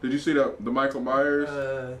something? Did you see the Michael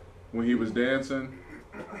Myers when he was dancing?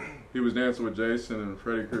 He was dancing with Jason and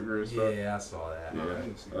Freddy Krueger and stuff. Yeah, I saw that. Yeah, that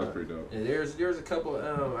was pretty dope. And there's a couple.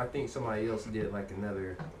 I think somebody else did like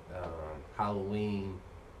another Halloween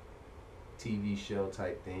TV show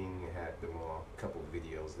type thing. It had them all. A couple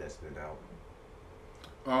videos that's been out.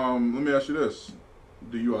 Let me ask you this: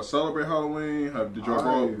 do you all celebrate Halloween? Did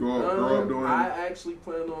y'all grow up doing? I actually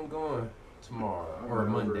plan on going tomorrow or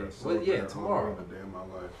Monday. Well, yeah, tomorrow. A day in my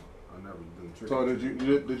life, I never done trick. So did you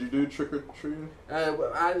do trick or treating?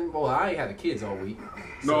 I ain't had the kids all week.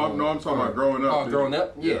 No, I'm talking about growing up. Oh, growing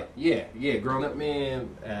up? Yeah. Growing up, man.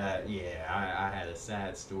 I had a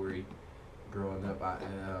sad story. Growing up,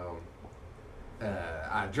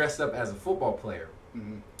 I dressed up as a football player,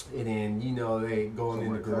 and then they going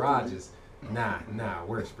in the garages. Nah,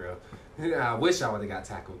 worse, bro. I wish I would have got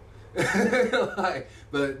tackled.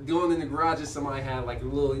 But going in the garages, somebody had like a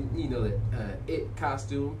little, it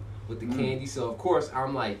costume with the candy. So of course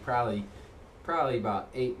I'm like probably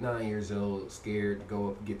about 8-9 years old, scared to go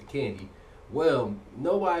up and get the candy. Well,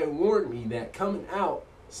 nobody warned me that coming out,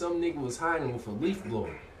 some nigga was hiding with a leaf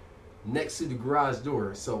blower next to the garage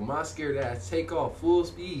door. So my scared ass take off full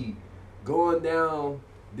speed, going down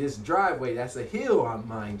this driveway. That's a hill,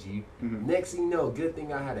 mind you. Next thing you know, good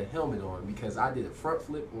thing I had a helmet on, because I did a front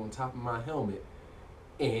flip on top of my helmet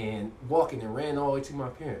and walking and ran all the way to my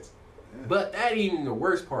parents. Yeah. But that ain't even the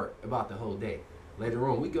worst part about the whole day. Later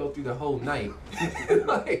on, we go through the whole night.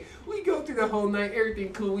 Everything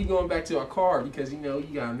cool. We going back to our car because, you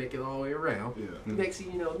gotta make it all the way around. Yeah. Next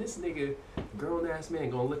thing you know, this nigga, grown-ass man,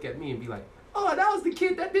 gonna look at me and be like, oh, that was the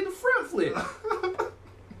kid that did the front flip.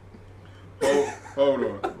 Hold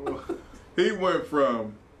on. He went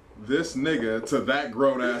from this nigga to that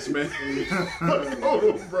grown-ass man. Hold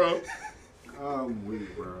on, bro. I'm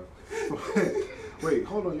weak, bro. Wait,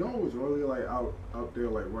 hold on. Y'all was really like out there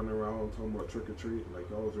like running around talking about trick or treat? Like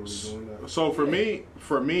y'all was really doing that? So for me,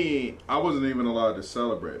 I wasn't even allowed to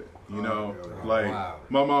celebrate it. My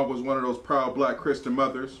mom was one of those proud black Christian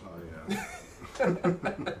mothers. Oh yeah.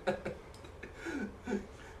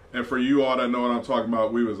 And for you all that know what I'm talking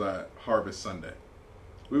about, we was at Harvest Sunday.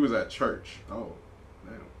 We was at church. Oh,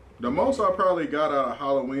 damn. The most I probably got out of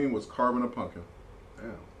Halloween was carving a pumpkin.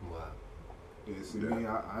 Damn. Wow. Yeah, see, me,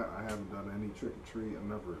 I haven't done any trick or treat. I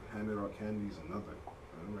never handed out candies or nothing. I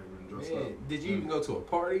never even dressed up. Did you even go to a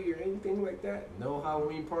party or anything like that? No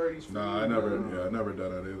Halloween parties for Nah, you? I never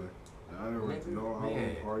done that either. I never went to no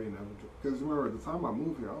Halloween party, never. Because remember, at the time I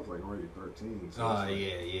moved here, I was like already 13. So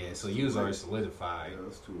yeah. So you was already solidified. Yeah,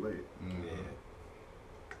 that's too late. Yeah.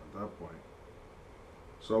 At that point.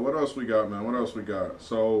 So what else we got, man? What else we got?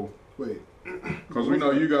 So wait, because we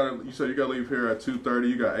know you said you gotta leave here at 2:30.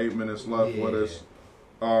 You got 8 minutes left with us.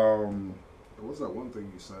 What's that one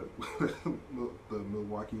thing you said? The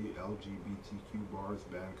Milwaukee LGBTQ bars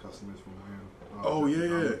ban customers from wearing.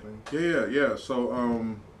 Yeah. So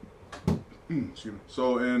excuse me.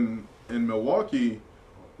 So in Milwaukee,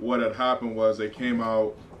 what had happened was they came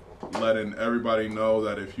out letting everybody know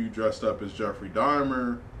that if you dressed up as Jeffrey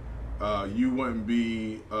Dahmer, you wouldn't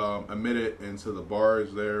be admitted into the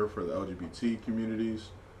bars there for the LGBT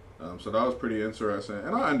communities. So that was pretty interesting,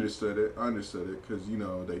 and I understood it because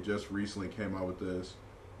they just recently came out with this.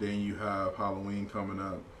 Then you have Halloween coming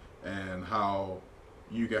up, and how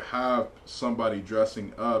you could have somebody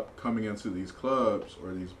dressing up coming into these clubs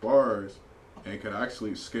or these bars, and could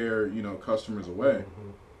actually scare customers away.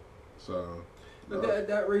 So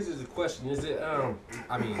that raises a question: is it? I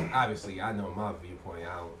mean, obviously, I know my viewpoint.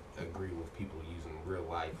 I don't agree with people using real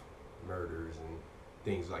life murders and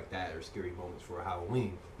things like that or scary moments for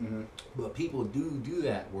Halloween. But people do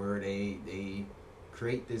that where they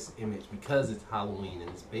create this image because it's Halloween and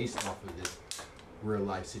it's based off of this real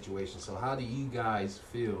life situation. So how do you guys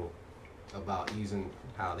feel about using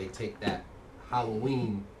how they take that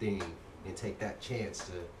Halloween thing and take that chance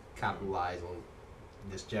to capitalize on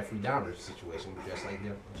this Jeffrey Dahmer situation, just like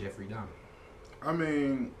Jeffrey Dahmer? I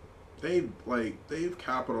mean, they've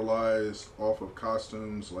capitalized off of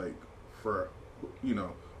costumes like for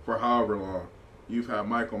for however long. You've had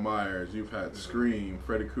Michael Myers, you've had Scream,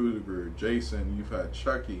 Freddy Krueger, Jason, you've had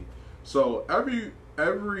Chucky. So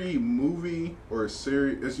every movie or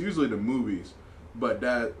series, it's usually the movies, but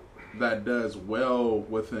that does well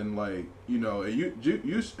within it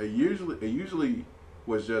usually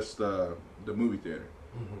was just the movie theater.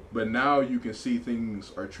 Mm-hmm. But now you can see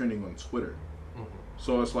things are trending on Twitter. Mm-hmm.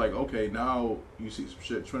 So it's like, okay, now you see some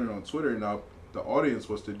shit trending on Twitter. Now the audience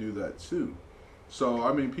was to do that too. So,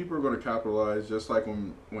 I mean, people are going to capitalize, just like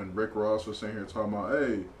when Rick Ross was sitting here talking about,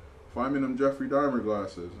 hey, find me them Jeffrey Dahmer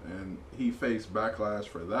glasses. And he faced backlash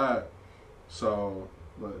for that. So,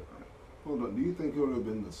 but, hold on, do you think it would have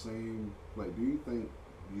been the same, do you think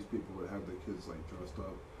these people would have their kids, dressed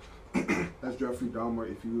up as Jeffrey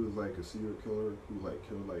Dahmer if he was, a serial killer who,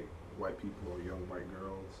 killed, white people or young white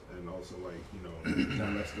girls and also,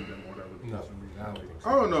 molested them or whatever? No,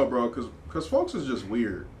 I don't know, bro, because folks is just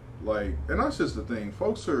weird. And that's just the thing.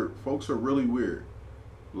 Folks are really weird.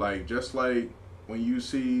 Just like when you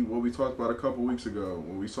see what we talked about a couple weeks ago,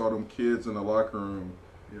 when we saw them kids in the locker room,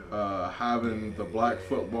 having the black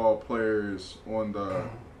football players on the,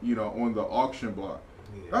 on the auction block.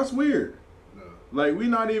 Yeah. That's weird. No. We're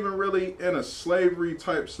not even really in a slavery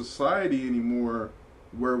type society anymore,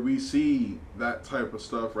 where we see that type of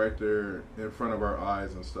stuff right there in front of our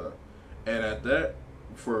eyes and stuff. And at that.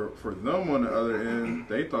 For them on the other end,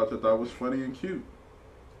 they thought that was funny and cute.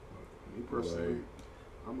 Me personally,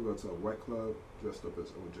 I'm gonna go to a white club dressed up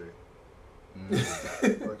as OJ.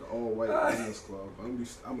 Like an all white business club. I'm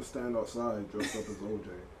gonna stand outside dressed up as OJ.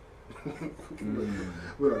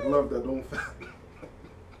 With a glove that don't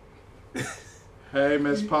fit. Hey,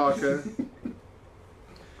 Miss Parker.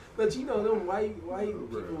 But them white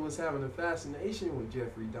people was having a fascination with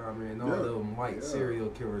Jeffrey Dahmer and all them white serial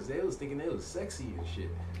killers. They was thinking they was sexy and shit.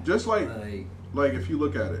 Just like if you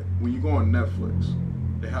look at it, when you go on Netflix,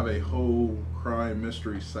 they have a whole crime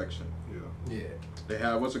mystery section. Yeah. They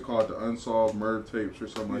have, what's it called, the unsolved murder tapes or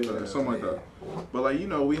something like that. Something like that. But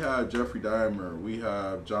we have Jeffrey Dahmer, we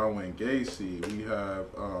have John Wayne Gacy, we have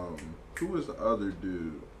who was the other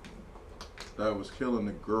dude that was killing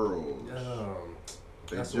the girls?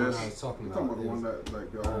 That's what I was talking about. Talking about the one that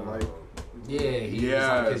they're all he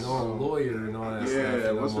was his own lawyer and all that stuff.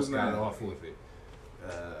 And what's his name? Got off with it.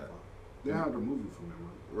 They had a movie from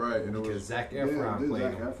him, right? And because Zac Efron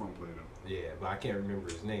played him. Efron played him. Yeah, but I can't remember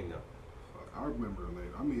his name though. I remember it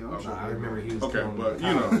later. I mean, I'm sure. I remember he was. Okay, but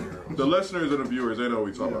the listeners and the viewers, they know what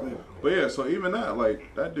we talking about. But so even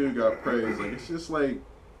that dude got praised. It's just the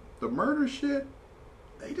murder shit.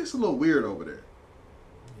 They just a little weird over there.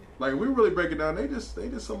 We really break it down. They just a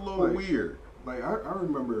little weird. I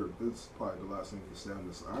remember, this is probably the last thing to say on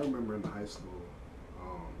this. I remember in high school,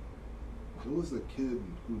 there was a kid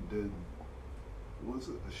who did, was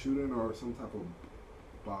it a shooting or some type of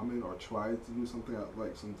bombing or tried to do something at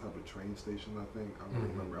some type of train station, I think. I don't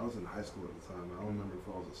remember. I was in high school at the time. I don't remember if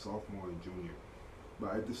I was a sophomore or junior.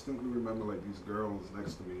 But I distinctly remember these girls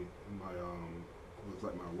next to me in my, it was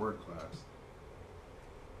my word class.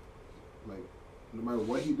 No matter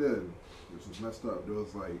what he did, which was messed up, there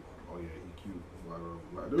was oh yeah, he cute, blah, blah,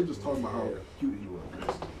 blah. They were just talking about how cute he was.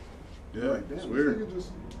 Yeah, damn, it's weird. This nigga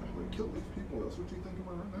just killed these people. That's what you thinking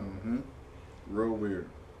about right now. Mm-hmm.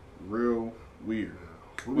 Real weird.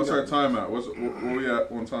 Yeah. What's our time at? What we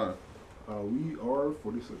at on time? We are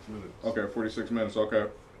 46 minutes. Okay, 46 minutes. Okay,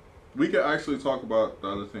 we could actually talk about the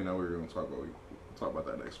other thing that we were going to talk about. We'll talk about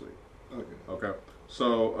that next week. Okay.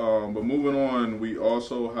 So, but moving on, we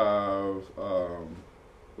also have,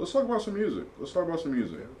 let's talk about some music.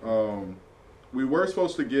 We were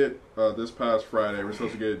supposed to get, this past Friday, we're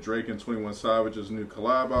supposed to get Drake and 21 Savage's new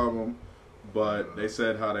collab album, but they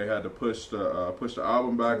said how they had to push the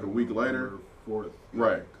album back a week later. 4th.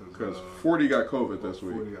 Right, because 40 got COVID this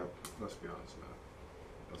week. 40 got, let's be honest, man.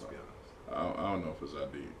 Let's be honest. I don't know if it's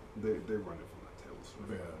that deep. They run it from that Taylor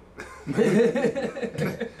Swift. Yeah.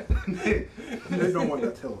 they don't want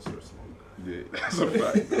that Taylor Swift song. Yeah, that's a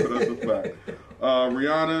fact. That's a fact.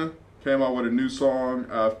 Rihanna came out with a new song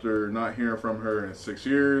after not hearing from her in 6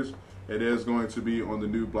 years. It is going to be on the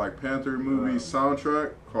new Black Panther movie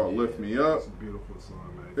soundtrack called Lift Me Up. It's a beautiful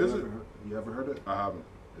song, man. Is it? You ever heard it? I haven't.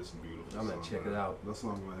 It's a beautiful I'm gonna check it out. That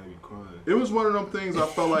song's gonna have you crying. It was one of them things I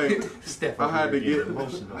felt like I had to get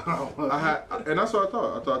emotional. And that's what I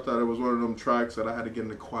thought. I thought that it was one of them tracks that I had to get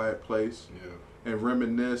in a quiet place and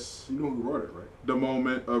reminisce. You know who wrote it, right? The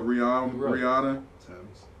moment of Rihanna.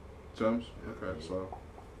 Thames. Yeah. Okay,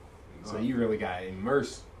 so you really gotta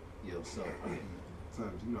immerse yourself.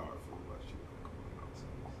 Thames, you know how I feel about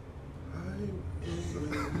you.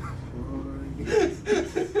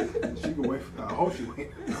 She can wait for. I hope she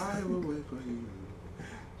wait. I will wait for you.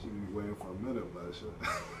 She can be waiting for a minute, but shit.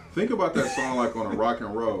 Think about that song like on a rock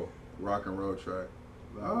and roll track.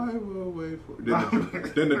 I will wait for.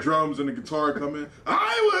 Then the drums and the guitar come in.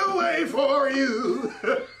 I will wait for you.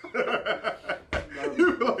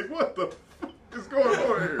 You're like, what the fuck is going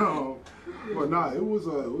on here? But nah, it was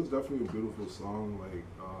definitely a beautiful song. Like,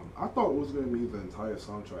 I thought it was gonna be the entire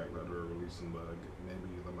soundtrack that they're releasing, but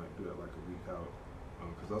maybe they might do it like a week out,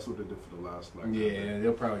 because that's what they did for the last Black Yeah, Panther.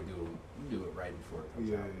 they'll probably do it right before it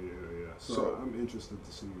comes out. Yeah. So I'm interested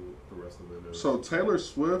to see what the rest of it is. So Taylor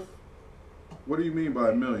Swift, what do you mean by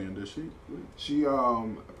a million? Did she? She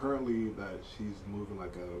apparently that she's moving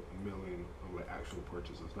like a million of like actual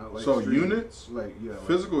purchases, not like So streaming. units, like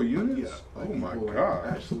physical units. Yeah. Like Oh my people, like, god.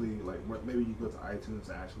 actually, like maybe you go to iTunes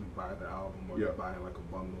to actually buy the album, or you're buying like a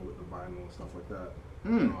bundle with the vinyl and stuff like that.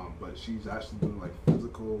 But she's actually doing like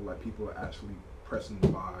physical, like people are actually pressing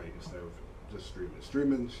buy instead of just streaming.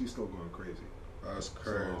 Streaming, she's still going crazy. That's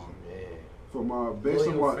crazy. Man. From based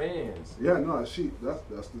on what fans. Yeah, no, that's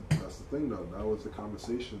the thing though. That was the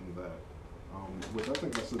conversation that, which I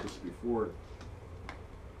think I said this before.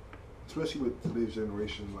 Especially with today's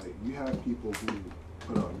generation, like you have people who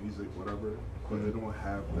put out music, whatever, but they don't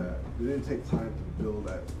have that. They didn't take time to build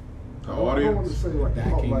that. The I don't want to audience. say like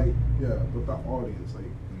Backing. but the audience,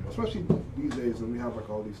 like especially these days when we have like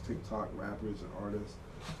all these TikTok rappers and artists,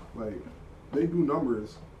 like they do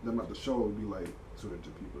numbers. Them at the show would be like 200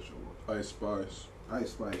 people show up. Ice Spice.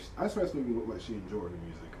 Ice Spice made me look like she enjoyed the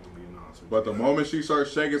music. I'm being honest with But the moment she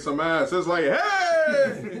starts shaking some ass, it's like,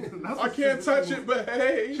 hey, I can't touch it, but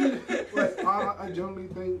hey. Like, I generally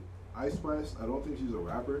think Ice Spice. I don't think she's a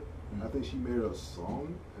rapper. I think she made a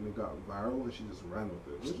song and it got viral and she just ran with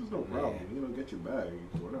it, which is no problem. You know, get your bag,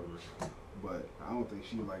 whatever. But I don't think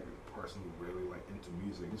she like a person who really like into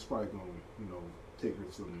music. It's probably going to take her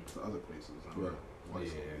to other places. I don't know why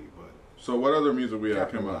it's gonna be, but. So what other music we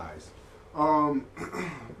have come out?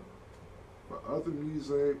 For other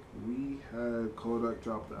music, we had Kodak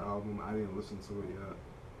drop the album. I didn't listen to it yet.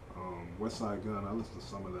 West Side Gun, I listened to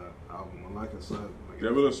some of that album. And like I said,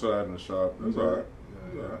 Yeah, we listen to that in the shop. That's alright.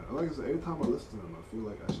 Yeah. Like I said, every time I listen to them, I feel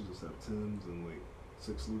like I should just have Timbs and like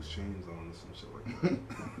 6 loose chains on and some shit like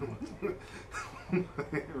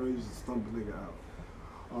that. Or you just stump a nigga out.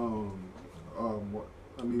 What?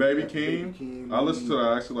 I mean, Baby King. I listened to that.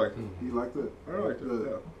 I actually liked it. You liked it? I liked it.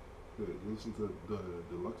 Yeah. You listen to the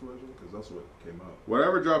deluxe version because that's what came out.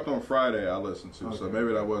 Whatever dropped on Friday, I listened to. Okay. So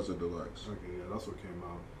maybe that was a deluxe. Okay, yeah, that's what came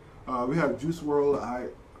out. We have Juice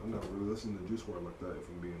WRLD. I'm not really listening to Juice WRLD like that, if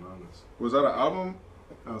I'm being honest. Was that an album?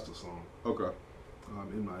 That's the song. Okay.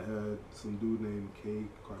 In my head, some dude named K.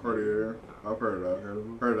 Cartier. I've heard of that. You heard of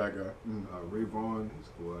him? Heard of that guy. Ray Vaughn, he's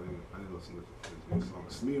cool. I didn't listen to his new song.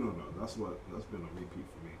 Smino, though, that's been a repeat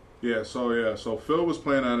for me. Yeah. So Phil was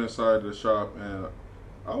playing that inside the shop, and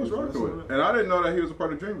I was rocking with it. And I didn't know that he was a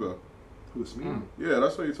part of Dreamville. Who's Smino? Yeah,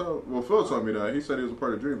 that's what he told. Well, Phil told me that. He said he was a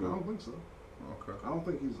part of I Dreamville. don't think so. Okay. I don't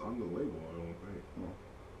think he's on the label. I don't think.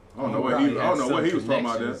 I don't know what he was talking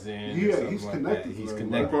about. This. Yeah, he's connected. He's to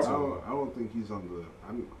connected. I don't think he's on the.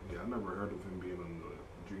 I never heard of him being on the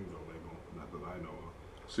Dreamville label. Not that I know of.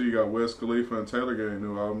 So you got Wiz Khalifa and Taylor getting a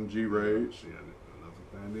new album, G Rage. Yeah, another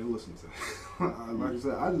thing I didn't listen to. Like I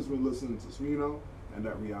said, I just been listening to Smino and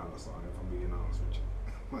that Rihanna song. If I'm being honest with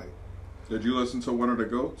you, like. Did you listen to One of the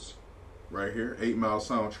Goats? Right here, 8 Mile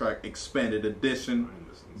Soundtrack Expanded Edition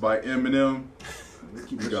by Eminem.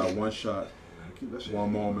 You got one shot,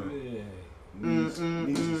 one moment. Knees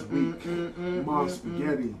is weak. Mom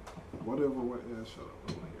spaghetti. Whatever. Yeah, shut up.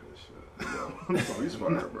 I don't want to hear this shit. I'm sorry, he's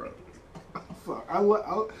fire, bro. Fuck.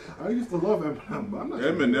 I used to love Eminem, but I'm not.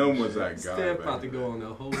 Eminem was that guy. Steph about to go on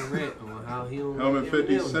a whole rant on how he don't Him and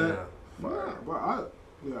 50 Eminem Cent. Nah, but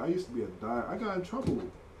I used to be a I got in trouble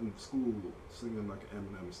in school singing like an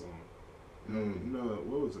Eminem song. You know,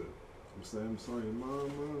 what was it? I'm saying, I'm sorry,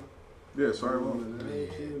 mama. Yeah, sorry, Mama. mom.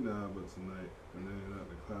 But tonight. And then at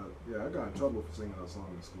the cloud. Yeah, I got in trouble for singing that song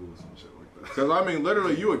in school or some shit like that. Because, I mean,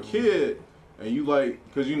 literally, you a kid, and you like,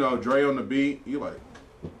 because, you know, Dre on the beat, you like.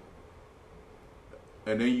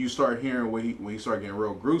 And then you start hearing when he start getting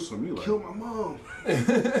real gruesome, you like. Kill my mom.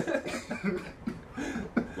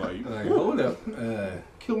 Like, hold up.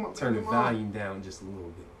 Kill my Turn the mom. volume down just a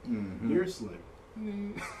little bit. Ear slick.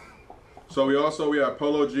 So we have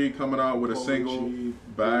Polo G coming out with a single,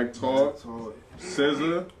 Bag Talk.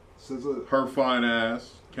 SZA, her fine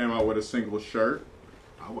ass, came out with a single shirt.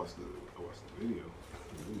 I watched the video.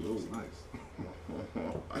 The video was nice.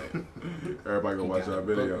 Everybody go watch that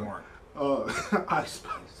video. I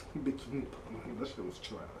Spice Bikini. That shit was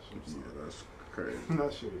trash. Yeah, that's crazy.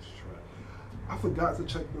 That shit was trash. I forgot to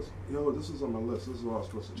check this. Yo, this is on my list. This is what I was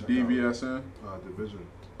supposed to check DVSN? out. Division.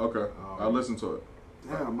 Okay. I listened to it.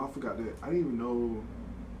 Damn, I forgot that. I didn't even know.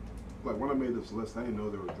 Like, when I made this list, I didn't know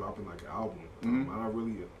they were dropping, like, an album. I don't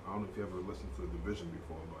know if you ever listened to Division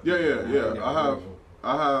before. But Yeah.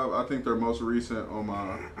 I think their most recent on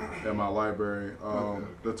in my library.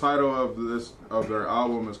 The title of their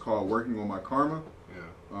album is called "Working on My Karma."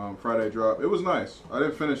 Yeah. Friday drop. It was nice. I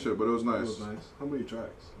didn't finish it, but it was nice. It was nice. How many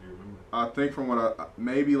tracks do you remember? I think from what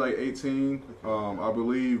maybe like 18. Okay. I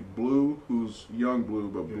believe Blue, who's Young Blue,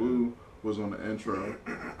 but Blue was on the intro,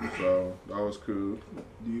 so that was cool.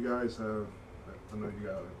 Do you guys have? I know you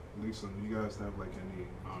got Lisa. Do you guys have like any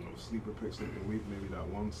sleeper picks of the week? Maybe that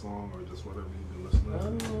one song or just whatever you've been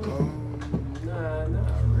listening to. Nah,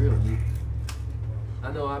 not really.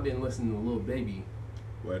 I know I've been listening to Lil Baby.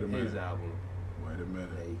 Wait a minute. His album. Wait a minute.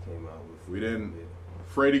 That he came out with. We didn't.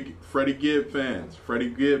 Freddie Gibb fans. Freddie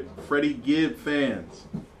Gibb fans.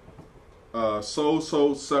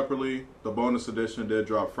 Sold separately. The bonus edition did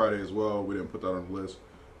drop Friday as well. We didn't put that on the list,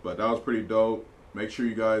 but that was pretty dope. Make sure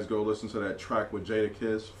you guys go listen to that track with Jada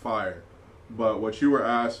Kiss. Fire. But what you were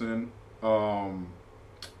asking,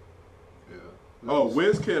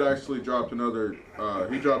 WizKid actually dropped another.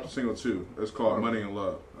 He dropped a single too. It's called Money and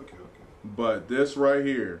Love. Okay. But this right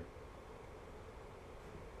here.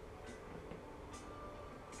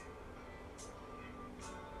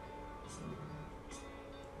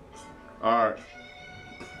 All right.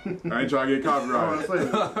 I ain't trying to get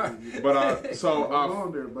copyrighted. But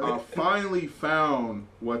I finally found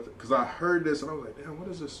because I heard this and I was like, damn, what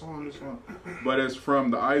is this song? But it's from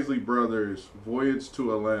the Isley Brothers, Voyage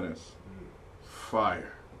to Atlantis.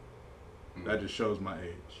 Fire. That just shows my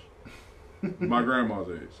age. My grandma's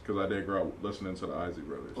age, because I did grow up listening to the Isley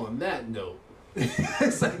Brothers. On that note,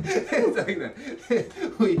 it's like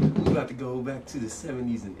that. we about to go back to the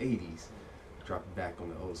 70s and 80s. Drop it back on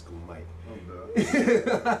the old school mic.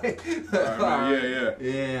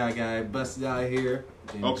 Yeah, I got it busted out here.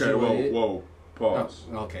 Okay, whoa, pause.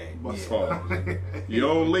 Oh, okay, pause. You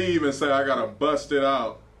don't leave and say I gotta bust it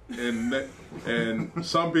out, and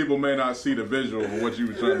some people may not see the visual of what you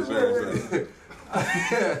were trying to say.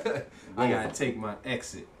 I gotta take my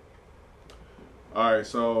exit. All right,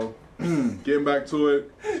 so getting back to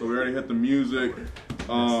it. So we already hit the music. That's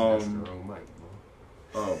the wrong mic,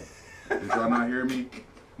 bro. Oh. Did y'all not hear me?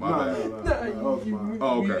 My bad. No,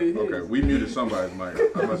 okay. We muted somebody's mic.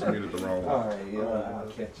 I must have muted the wrong one. Alright, I'll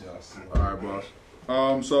catch y'all soon. Alright,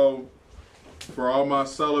 boss. So, for all my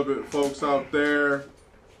celibate folks out there.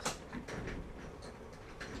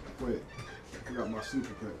 Wait, I got my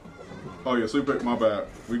sleeper pick. Oh, yeah, sleeper pick, my bad.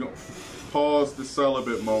 We gonna pause the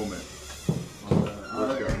celibate moment.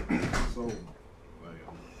 Okay. So,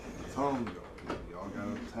 I'm telling y'all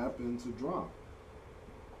gotta tap into Drum.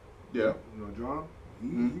 Yeah. You know, John? He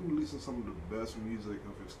releasing some of the best music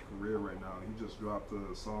of his career right now. He just dropped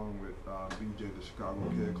a song with BJ, the Chicago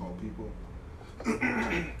Kid, called People.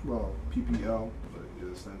 Well, PPL, but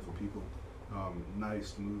it stands for People.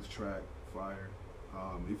 Nice, smooth track, fire.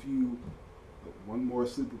 One more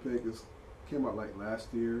sleeper pick came out like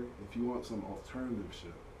last year. If you want some alternative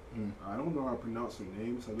shit, I don't know how to pronounce her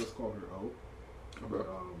name, so I just call her O. But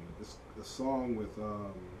it's a song with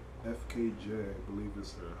FKJ, I believe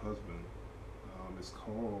it's her husband. It's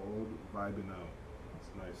called Vibin' Out. It's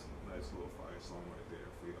a nice little fire song right there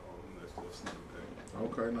for y'all. Nice little sleeper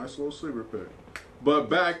pick. Okay, nice little sleeper pick. But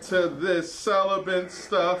back to this celibate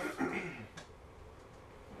stuff.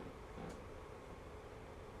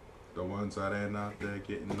 The ones that ain't out there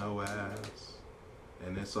getting no ass.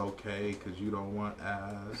 And it's okay because you don't want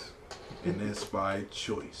ass. And it's by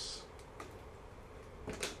choice.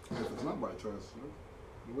 If it's not by choice,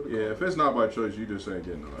 yeah, if it's not by choice, you just ain't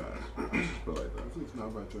getting no ass. Just feel like that. If it's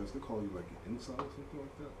not by choice, they call you like an inside or something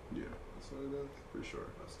like that. Yeah, that's what it is. For sure.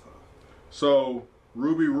 That's tough. So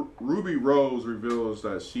Ruby Rose reveals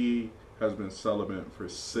that she has been celibate for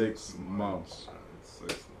 6 months. 6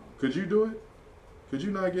 months. Could you do it? Could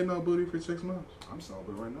you not get no booty for 6 months? I'm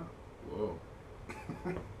celibate right now. Whoa.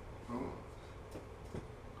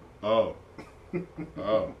 Oh.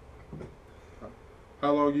 Oh.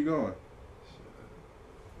 How long you going?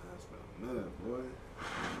 That's been a minute, boy.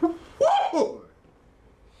 Woo!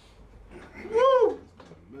 Woo!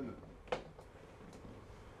 It's been a minute.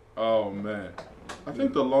 Oh man, I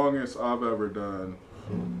think the longest I've ever done.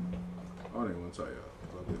 I don't even want to tell y'all.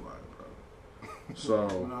 I'll be lying, probably. So.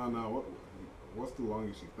 No. What's the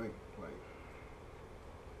longest you think? Like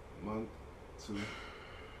a month, 2?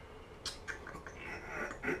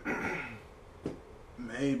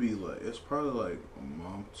 Man, maybe like it's probably like a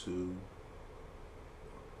month, 2.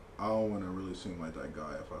 I don't want to really seem like that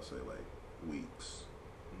guy if I say like weeks.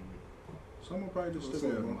 So I'm gonna probably just stick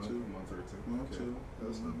with a month, 2. Month or 2. Month, Okay. 2.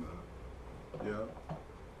 That's not bad. Yeah.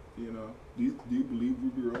 You know. Do you believe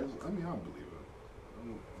Ruby Rose? I mean, I believe it. I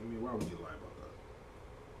mean, why would you lie about that?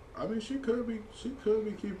 I mean, she could be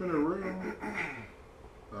keeping it real.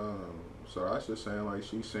 So that's just saying like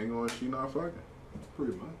she's single and she not fucking.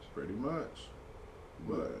 Pretty much. Pretty much.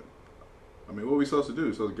 But I mean, what are we supposed to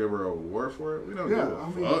do? Supposed to give her a award for it? We don't give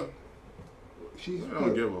a fuck. We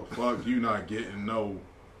don't give a fuck. You not getting none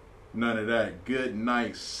of that good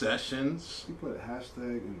night sessions. She put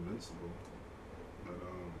hashtag invincible.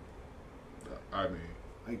 But I mean,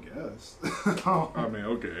 I guess. I mean,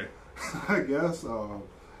 okay. I guess.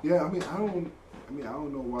 Yeah. I mean, I don't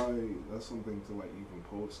know why that's something to like even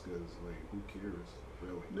post because like who cares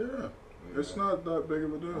really? Yeah. Like, It's not that big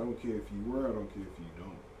of a deal. I don't care if you were. I don't care if you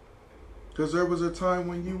don't. Because there was a time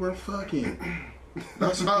when you were fucking.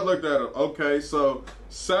 That's how I looked at it. Okay, so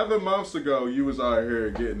 7 months ago, you was out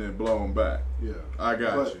here getting it blown back. Yeah. I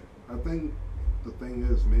got you. I think the thing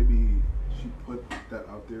is maybe she put that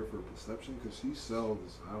out there for perception because she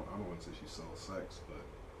sells, I don't want to say she sells sex, but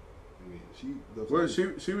I mean, she does. Well,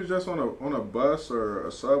 she was just on a bus or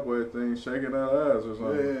a subway thing shaking that ass or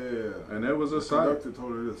something. Yeah. And it was a the site. conductor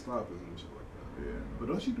told her to stop it and shit like that. Yeah. But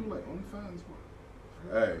don't she do like OnlyFans?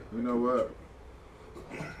 Hey, you know what?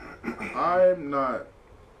 I'm not.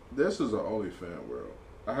 This is an OnlyFans world.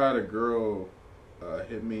 I had a girl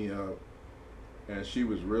hit me up, and she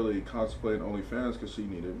was really contemplating OnlyFans because she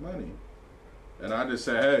needed money. And I just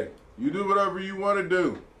said, hey, you do whatever you want to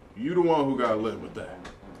do. You the one who got to live with that.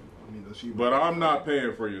 I mean, does she? But I'm not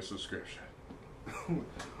paying for your subscription.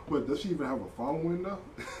 But does she even have a following though?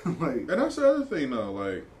 Like, and that's the other thing though.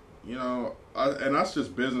 Like, you know, and that's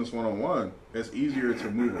just business 101. It's easier to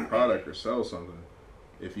move a product or sell something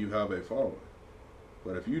if you have a following.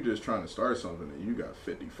 But if you're just trying to start something and you got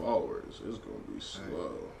 50 followers, it's gonna be slow. Hey,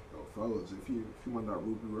 yo, fellas, if you want that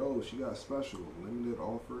Ruby Rose, she got a special limited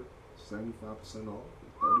offer, 75% off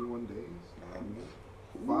for 31 days.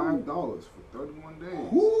 $5 for 31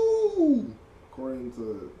 days. Ooh. According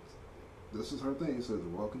to, this is her thing. It says,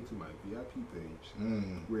 welcome to my VIP page,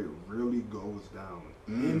 where it really goes down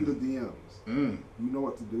in the DMs. You know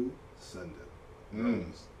what to do? Send it.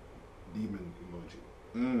 Those demon emoji.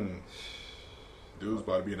 Dude's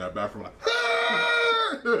about to be in that bathroom like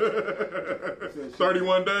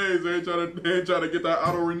 31 days. They ain't trying to get that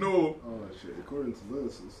auto renewal. Oh shit! According to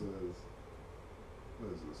this, it says,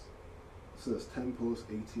 what is this? It says 10 posts,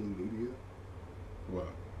 18 media.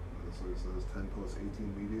 What? So it says 10 posts,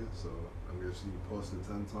 18 media. So I guess you posted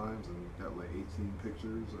 10 times and got like 18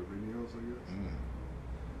 pictures or videos. I guess.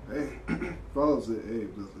 Hey, fellas, hey,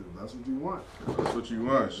 if that's what you want. That's what you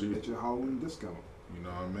want. Get your Halloween discount. You know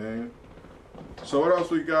what I mean? So what else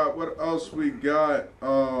we got? There's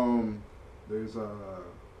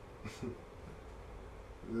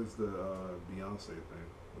there's the Beyonce thing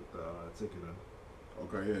with the ticketing.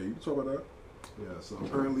 Okay, yeah, you can talk about that. Yeah, so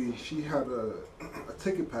apparently she had a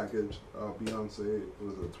ticket package. Beyonce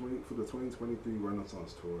was for the 2023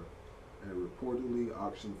 Renaissance tour, and it reportedly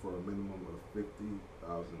auctioned for a minimum of $50,000.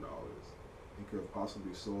 It could have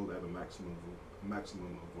possibly sold at a maximum of $150,000.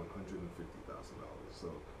 So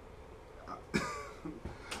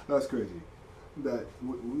that's crazy. That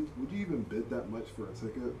would you even bid that much for a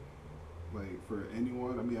ticket? Like for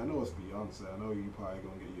anyone? I mean, I know it's Beyonce. I know you probably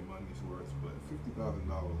gonna get your money's worth, but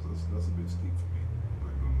 $50,000 that's a bit steep for me. I'm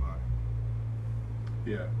not gonna lie.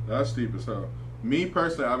 Yeah, that's steep as hell. Me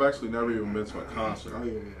personally, I've actually never even been to a concert. Oh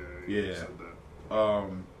yeah. You said that.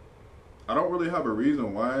 I don't really have a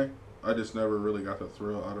reason why. I just never really got the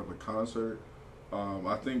thrill out of a concert.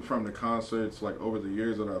 I think from the concerts, like over the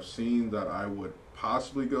years that I've seen that I would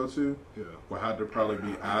possibly go to, would have to probably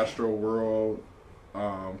be Astro World,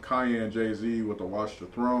 Kanye and Jay-Z with the Watch the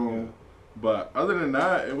Throne. Yeah. But other than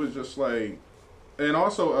that, it was just like, and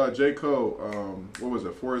also J. Cole, what was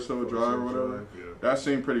it, Forest Hill Drive or whatever? Yeah. That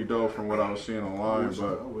seemed pretty dope from what I was seeing online. I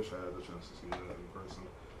wish I had the chance to see that in person.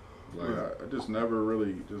 Like I just never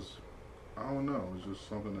really I don't know. It was just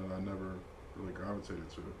something that I never really gravitated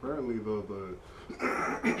to. Apparently, though,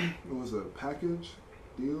 it was a package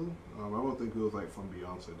deal. I don't think it was like from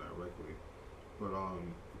Beyonce directly, but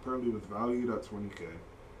apparently it was valued at $20K.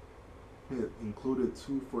 It included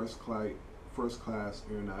 2 first-class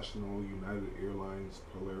international United Airlines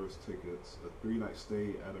Polaris tickets, a 3-night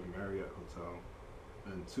stay at a Marriott hotel,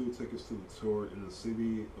 and 2 tickets to the tour in the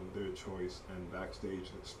city of their choice and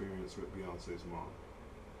backstage experience with Beyonce's mom.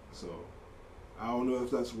 So I don't know if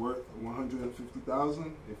that's worth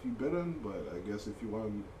 $150,000 if you bid in, but I guess if you want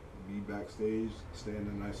to be backstage, stay in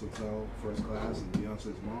a nice hotel, first class, and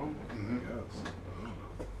Beyonce's mom,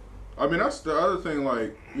 yes. I mean, that's the other thing.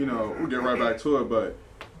 Like, you know, we'll get right back to it, but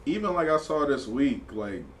even like I saw this week,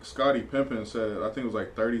 like Scottie Pippen said, I think it was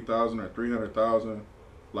like 30,000 or 300,000.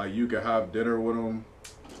 Like you could have dinner with him,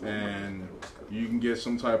 and you can get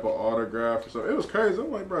some type of autograph or something. It was crazy. I'm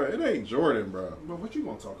like, bro, it ain't Jordan, bro. But what you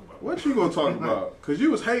gonna talk about? What you gonna talk about? Because you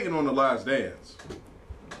was hating on The Last Dance.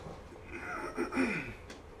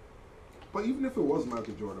 But even if it was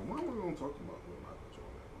Michael Jordan, why am I gonna talk about Michael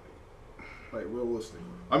Jordan? Like realistically.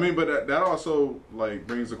 I mean, but that also like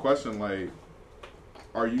brings the question, like,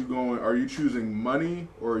 are you choosing money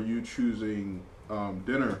or are you choosing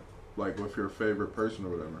dinner, like with your favorite person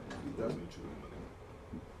or whatever? You definitely choosing money.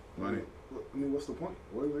 Money. I mean, what's the point?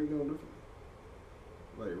 What are they doing differently?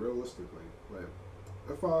 Like realistically, like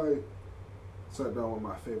if I sat down with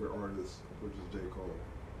my favorite artist, which is J. Cole,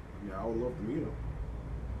 I mean, I would love to meet him.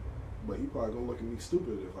 But he probably gonna look at me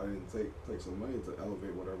stupid if I didn't take some money to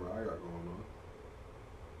elevate whatever I got going on.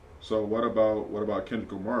 So what about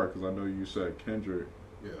Kendrick Lamar? Because I know you said Kendrick.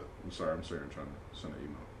 Yeah. I'm sorry, I'm trying to send an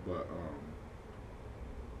email, but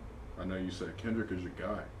I know you said Kendrick is your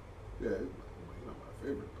guy. Yeah, he's not my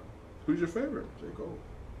favorite though. Who's your favorite? J. Cole.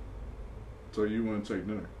 So you wouldn't take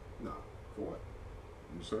dinner? Nah, for what?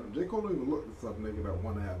 You certain? J. Cole don't even look the type of nigga that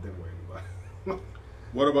want to have dinner with anybody.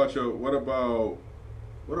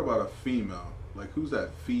 What about a female? Like, who's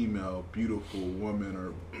that female, beautiful woman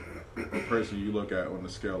or a person you look at on the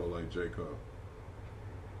scale of like J. Cole?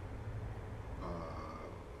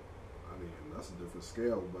 I mean, that's a different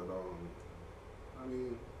scale, but I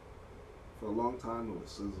mean, for a long time it was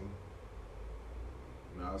SZA.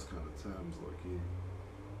 Now it's kind of Thames, low key.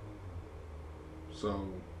 So,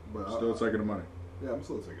 but still taking the money. Yeah, I'm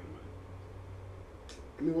still taking the money.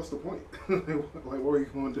 I mean, what's the point? Like, what are you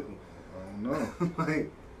going to do? I don't know.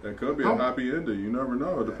 Like, that could be a happy ending. You never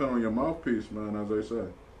know. It depends on your mouthpiece, man, as they say.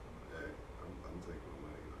 Yeah, I'm taking the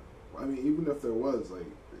money. I mean, even if there was,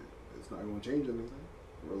 like, it's not going to change anything,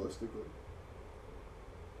 realistically.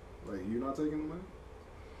 Like, you're not taking the money?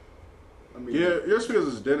 I mean, yeah, just because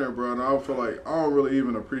it's dinner, bro, and I feel like I don't really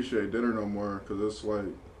even appreciate dinner no more because it's like,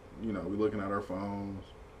 you know, we looking at our phones.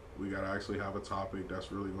 We got to actually have a topic that's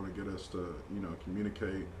really going to get us to, you know,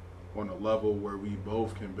 communicate on a level where we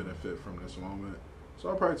both can benefit from this moment. So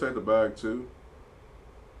I'll probably take the bag too.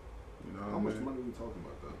 You know, how much money are we talking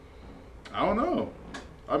about though? I don't know.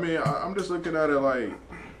 I mean, I'm just looking at it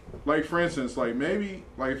like for instance, like maybe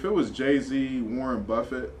like if it was Jay-Z, Warren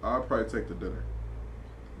Buffett, I'd probably take the dinner.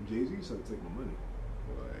 Jay-Z said take my money.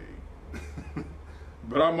 Like,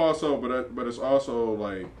 but I'm also, but it's also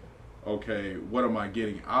like, okay, what am I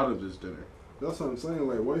getting out of this dinner? That's what I'm saying.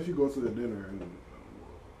 Like, what if you go to the dinner and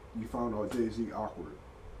you found out Jay-Z awkward,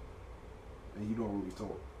 and you don't really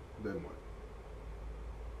talk? Then what?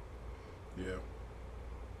 Yeah.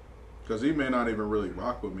 Because he may not even really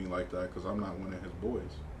rock with me like that because I'm not one of his boys.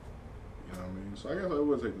 You know what I mean? So I guess I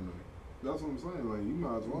would take the money. That's what I'm saying. Like, you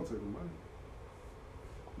might as well take the money.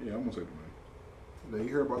 Yeah, I'm going to take the money. Now, you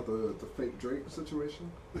hear about the fake Drake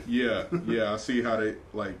situation? Yeah, I see how they,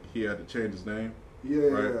 like, he had to change his name. Yeah,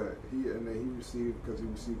 right? yeah. And then he received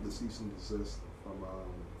the cease and desist from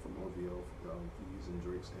OVO for using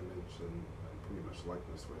Drake's image and pretty much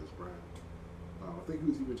likeness for his brand. I think he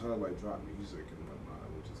was even trying to like drop music and whatnot,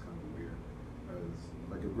 which is kind of weird. As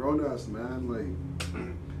like a grown ass man,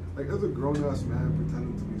 like as a grown ass man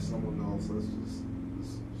pretending to be someone else, that's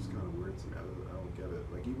just kind of weird to me. I don't get it.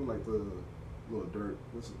 Like even like the Lil Durk,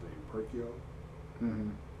 what's his name, Perkio. Mm-hmm.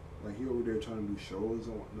 Like he over there trying to do shows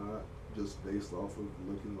and whatnot, just based off of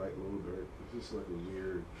looking like Lil Durk. It's just like a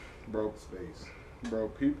weird space. Bro,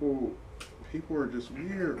 people are just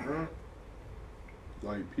weird, bro.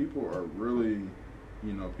 Like people are really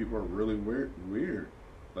weird.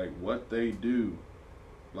 Like what they do.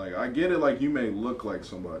 Like I get it. Like you may look like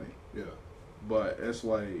somebody. Yeah. But it's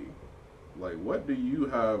like what do you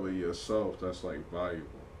have of yourself that's like valuable?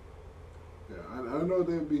 Yeah, I know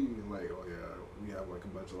they'd be like, oh yeah, we have like a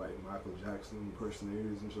bunch of like Michael Jackson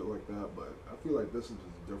impersonators and shit like that, but I feel like this is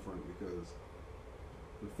just different because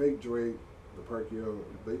the fake Drake, the Perkio,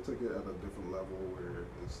 they took it at a different level where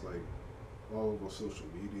it's like all over social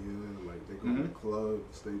media, and like they go to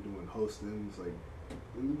clubs, they doing hostings, like,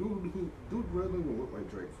 and the dude really don't even look like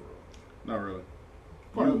Drake for real. Not really.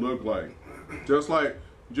 You look like just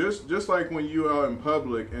like when you out in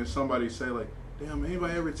public and somebody say like, damn,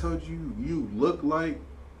 anybody ever told you look like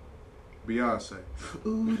Beyonce?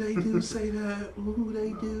 Ooh, they do say that. Ooh,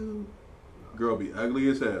 they do. Girl be ugly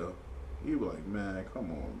as hell. You be like, man,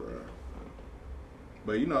 come on, bro.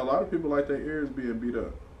 But you know, a lot of people like their ears being beat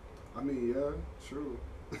up. I mean, yeah, true.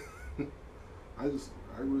 I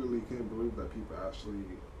really can't believe that people actually,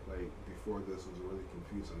 like, before this was really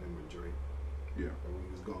confusing him with Drake. Yeah. And when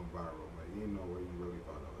he was going viral, like, you didn't know where you really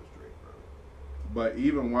thought that was Drake, bro. But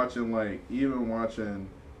even watching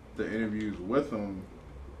the interviews with him,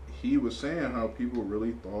 he was saying how people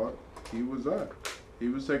really thought he was that. He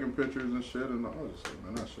was taking pictures and shit, and I was just like,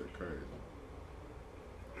 man, that shit crazy.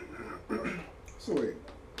 So wait,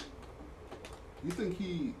 you think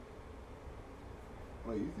he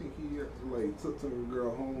took some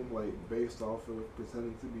girl home like based off of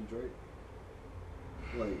pretending to be Drake?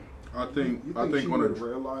 Like, I think she would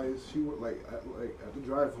realize she would like at the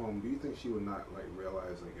drive home. Do you think she would not like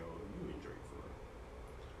realize like, yo, you ain't Drake for real?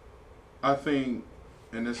 I think,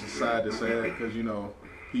 and this is sad to say that because you know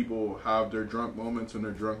people have their drunk moments and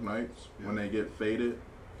their drunk nights when they get faded,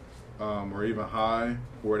 or even high,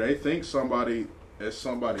 where they think somebody is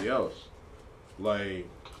somebody else. Like,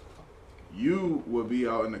 you will be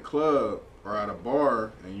out in the club or at a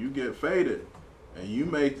bar and you get faded, and you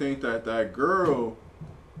may think that that girl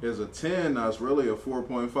is a 10 that's really a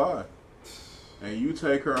 4.5, and you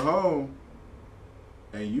take her home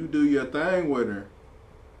and you do your thing with her,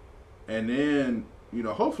 and then you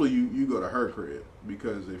know hopefully you go to her crib,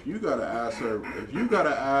 because if you gotta ask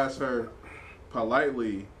her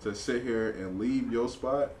politely to sit here and leave your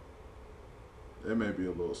spot, it may be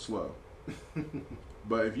a little slow.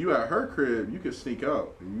 But if you at her crib, you can sneak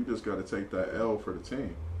out, and you just gotta take that L for the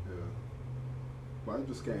team. Yeah. But I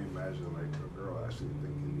just can't imagine like a girl actually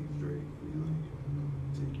thinking he's Drake and he's like,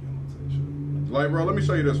 take you home type shit. Like, bro, let me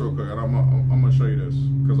show you this real quick, and I'm gonna show you this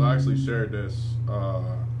because I actually shared this,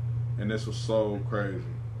 and this was so crazy.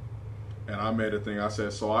 And I made a thing. I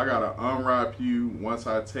said, so I gotta unwrap you once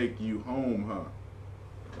I take you home,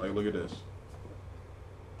 huh? Like, look at this.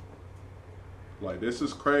 Like, this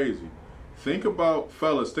is crazy. Think about,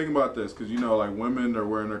 fellas, think about this, because you know, like, women are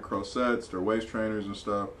wearing their corsets, their waist trainers and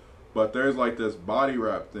stuff, but there's like this body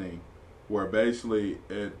wrap thing where basically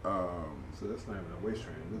it so that's not even a waist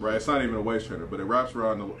trainer, right? It's not even a waist trainer, but it wraps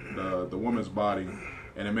around the woman's body,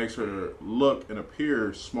 and it makes her look and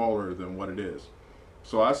appear smaller than what it is.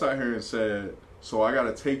 So I sat here and said, so I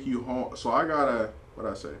gotta take you home. So I gotta,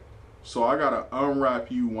 what'd I say? So I gotta unwrap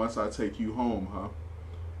you once I take you home, huh?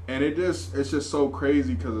 And it's just so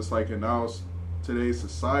crazy because it's like in today's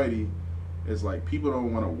society, it's like people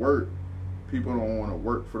don't want to work. People don't want to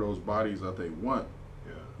work for those bodies that they want.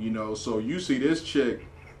 Yeah. You know, so you see this chick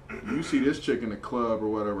in the club or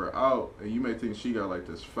whatever out, and you may think she got like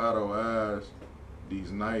this fat old ass,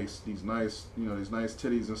 these nice, you know, these nice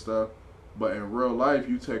titties and stuff. But in real life,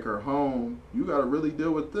 you take her home, you gotta really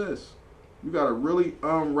deal with this. You gotta really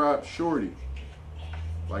unwrap shorty.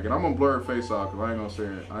 Like, and I'm gonna blur her face out because I ain't gonna say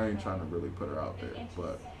her, I ain't trying to really put her out there.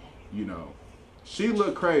 But, you know, she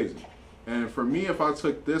looked crazy. And for me, if I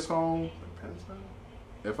took this home,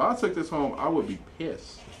 I would be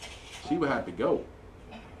pissed. She would have to go.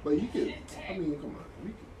 But you could, I mean, come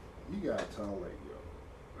on, you gotta tell, like, yo,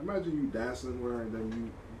 imagine you dancing with her and then you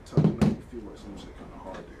touching her and you feel like some shit kind of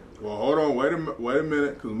hard there. Like, well, hold on, wait a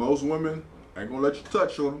minute, because most women ain't gonna let you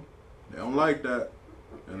touch on them. They don't like that.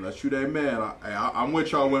 Unless you they man. I'm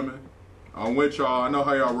with y'all women. I'm with y'all. I know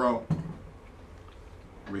how y'all roll.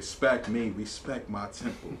 Respect me. Respect my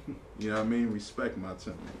temple. You know what I mean? Respect my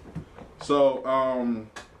temple. So,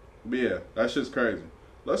 yeah, that shit's crazy.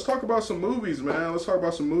 Let's talk about some movies, man. Let's talk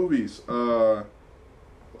about some movies.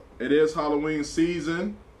 It is Halloween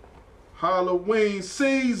season. Halloween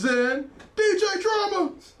season. DJ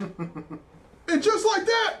Drama. And just like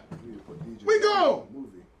that, we go.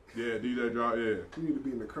 Yeah, DJ Drama, yeah. You need to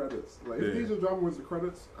be in the credits. Like, if DJ Drama was the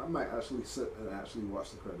credits, I might actually sit and actually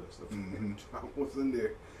watch the credits. If Drama was in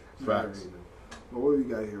there. Facts. But what we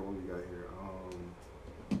got here?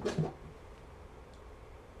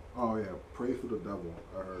 Oh, yeah. Pray for the Devil,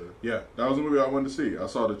 I heard. Yeah, that was a movie I wanted to see. I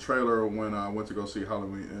saw the trailer when I went to go see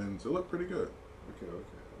Halloween Ends. It looked pretty good. Okay.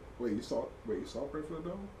 Wait, you saw Pray for the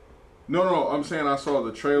Devil? No, I'm saying I saw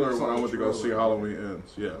the trailer when I went to go see Halloween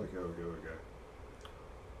Ends. Yeah. Okay.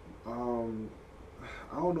 I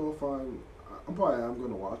don't know if I'm probably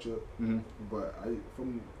gonna watch it, but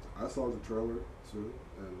I saw the trailer too,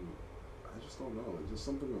 and I just don't know. It's just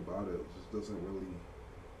something about it just doesn't really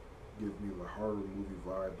give me the horror movie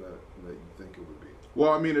vibe that you think it would be.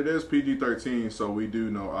 Well, I mean, it is PG-13, so we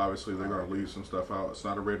do know obviously they're gonna leave some stuff out. It's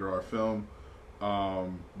not a rated R film,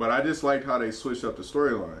 but I just liked how they switched up the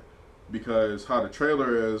storyline, because how the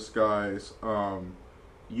trailer is, guys.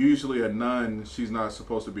 Usually a nun, she's not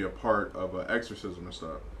supposed to be a part of an exorcism and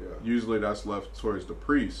stuff. Yeah. Usually that's left towards the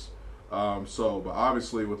priest. But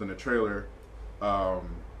obviously within the trailer,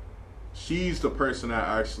 she's the person that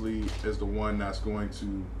actually is the one that's going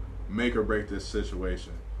to make or break this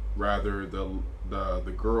situation. Rather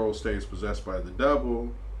the girl stays possessed by the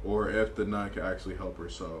devil, or if the nun can actually help her.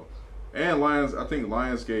 So, and I think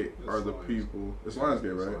Lionsgate are the people. It's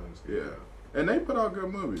Lionsgate, right? Lionsgate, yeah. And they put out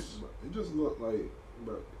good movies. It just looked like,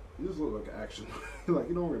 action. Like,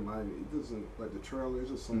 it don't remind me. It doesn't, like, the trailer. There's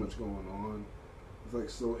just so much going on. It's like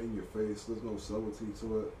so in your face. There's no subtlety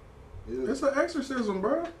to it. It's an exorcism,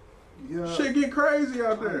 bro. Yeah, shit get crazy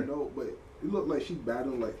out there. I know, but it looked like she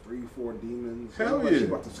battling like 3-4 demons. Hell yeah! Like she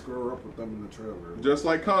about to square up with them in the trailer. Just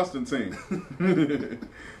like Constantine.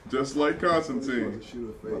 Just like Constantine.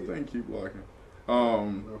 Shoot a I think keep blocking.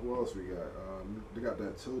 Who else we got? They got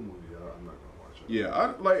that Till movie. I'm not gonna watch it.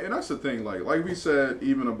 Yeah, and that's the thing. Like we said,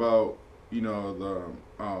 even about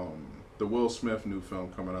the Will Smith new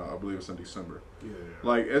film coming out. I believe it's in December. Yeah.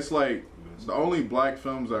 Like it's like the only black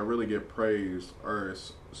films that really get praised are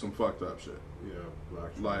some fucked up shit. Yeah,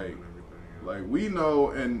 black film like and everything. Yeah. Like we know,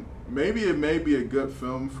 and maybe it may be a good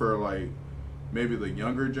film for like maybe the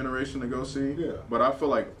younger generation to go see. Yeah. But I feel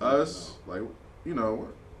like us, like we're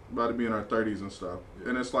about to be in our 30s and stuff,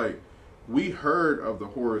 and it's like we heard of the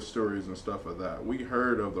horror stories and stuff of that. We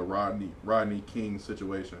heard of the Rodney King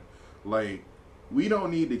situation. Like we don't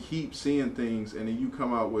need to keep seeing things, and then you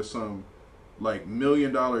come out with some like $1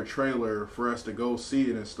 million trailer for us to go see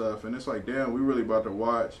it and stuff, and it's like, damn, we really about to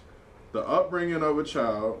watch the upbringing of a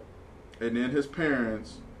child, and then his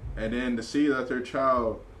parents, and then to see that their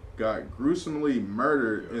child got gruesomely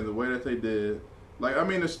murdered in the way that they did. Like, I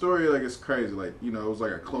mean, the story, like, it's crazy. Like, it was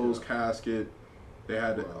like a closed casket. They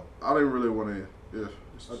had to. I didn't really want to. Yeah,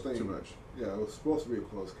 it's too much. Yeah, it was supposed to be a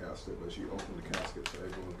closed casket, but she opened the casket so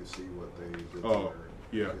everyone could see what they did to her.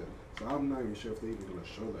 Yeah. So I'm not even sure if they're even going to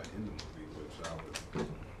show that in the movie, which I would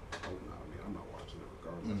hope not. I mean, I'm not watching it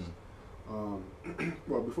regardless.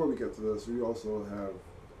 Well, before we get to this, we also have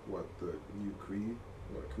the new Creed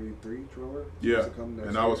 3 trailer. Yeah,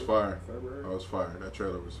 and I was fire. February. I was fire. That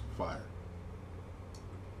trailer was fire.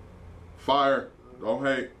 Fire. Don't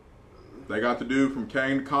hate. They got the dude from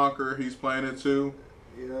Kang the Conqueror. He's playing it too.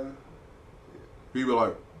 Yeah. People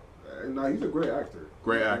like. No, he's a great actor.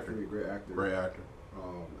 Great actor. Great actor. Great actor.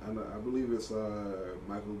 And I believe it's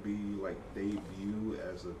Michael B. like debut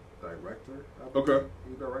as a director. Okay.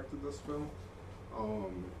 He directed this film. I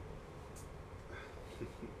don't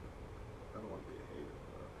want to be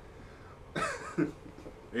a hater.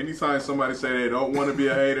 Anytime somebody say they don't want to be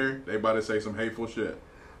a hater, they about to say some hateful shit.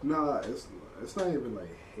 Nah, it's not even like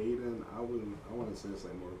hating. I want to say it's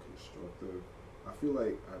like more constructive. I feel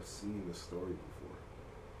like I've seen this story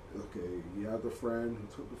before. Okay, you have the friend who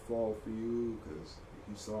took the fall for you because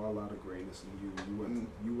he saw a lot of greatness in you.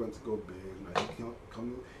 You went to go big. Now he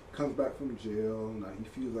comes back from jail. Now he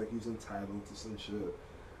feels like he's entitled to some shit,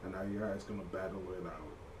 and now your guy's gonna battle it out.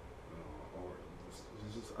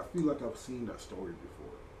 I feel like I've seen that story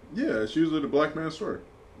before. Yeah, it's usually the black man's story.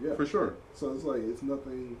 Yeah, for sure. So it's like it's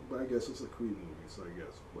nothing, but I guess it's a Creed movie. So I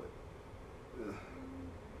guess, but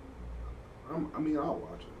I'll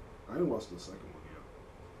watch it. I didn't watch the second one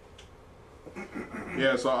yet.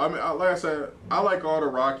 Yeah, so I mean, like I said, I like all the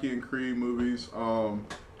Rocky and Creed movies. I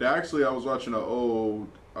was watching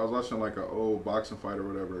like an old boxing fight or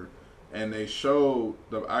whatever, and they showed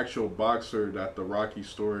the actual boxer that the Rocky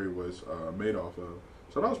story was made off of.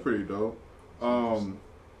 So that was pretty dope.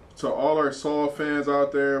 To all our Saw fans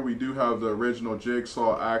out there, we do have the original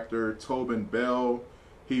Jigsaw actor Tobin Bell.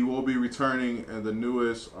 He will be returning in the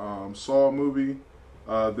newest Saw movie.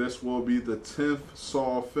 This will be the 10th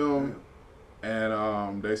Saw film.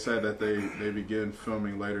 And they said that they begin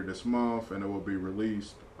filming later this month, and it will be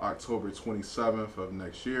released October 27th of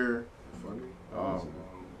next year. Funny. That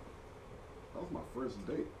was my first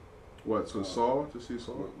date. What, to Saw? To see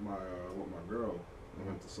Saw? With my girl. I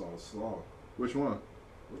went to Saw. Which one?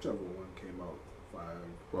 Whichever one came out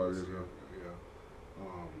 5 years ago. Yeah.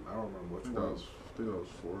 I don't remember which one. I think that was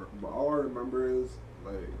 4. But all I remember is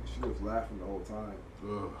like she was laughing the whole time.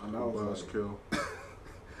 Ugh, and I was like, kill.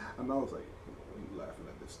 And I was like, "What are you laughing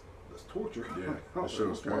at this torture?" Yeah, that shit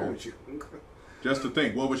was crazy. Just to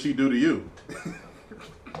think, what would she do to you?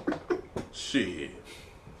 Shit.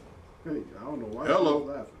 Hey, I don't know why Hello. she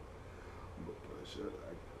was laughing. But shit,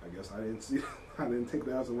 I guess I didn't see. I didn't take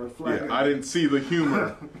that as a red flag. Yeah, I didn't see the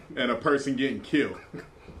humor in a person getting killed.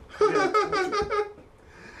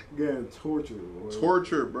 Getting tortured. Boy.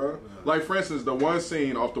 Torture, bro. Yeah. Like, for instance, the one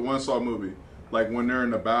scene off the one Saw movie, like when they're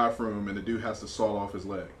in the bathroom and the dude has to saw off his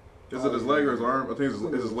leg. Is it his leg or his arm? I think it's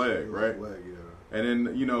his leg, right? His leg, yeah. And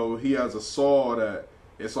then, he has a saw that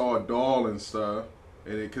it's all dull and stuff.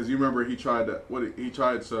 And because you remember he tried to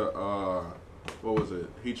what was it?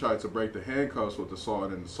 He tried to break the handcuffs with the saw,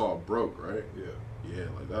 and then the saw broke, right? Yeah. Yeah,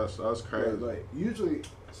 like that's crazy. Yeah, like usually,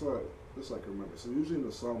 so just like remember, so usually in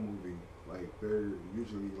the Saw movie, like they're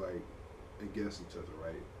usually like against each other,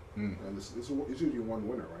 right? And it's usually one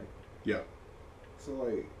winner, right? Yeah. So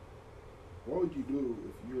like, what would you do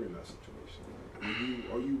if you're in that situation?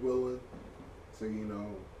 Like, are you willing to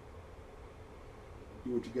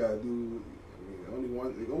do what you gotta do? I mean,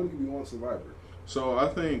 it only can be one survivor. So I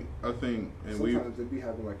think, and sometimes they be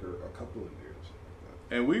having like a couple in there and shit like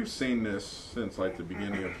that. And we've seen this since like the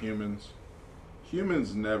beginning of humans.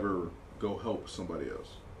 Humans never go help somebody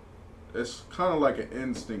else. It's kind of like an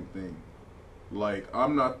instinct thing. Like I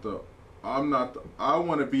want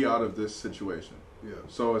to be out of this situation. Yeah.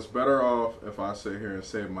 So it's better off if I sit here and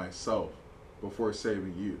save myself before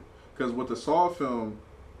saving you. Because with the Saw film,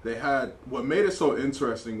 what made it so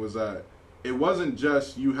interesting was that it wasn't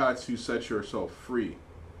just you had to set yourself free,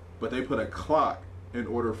 but they put a clock in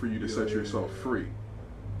order for you to set yourself free.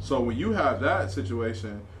 So when you have that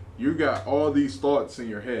situation, you got all these thoughts in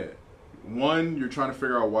your head. One, you're trying to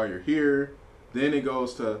figure out why you're here. Then it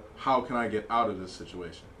goes to, how can I get out of this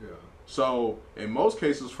situation? Yeah. So in most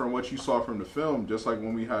cases, from what you saw from the film, just like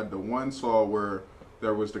when we had the one Saw where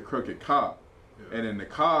there was the crooked cop, and then the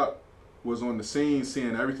cop was on the scene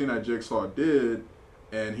seeing everything that Jigsaw did,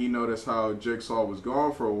 and he noticed how Jigsaw was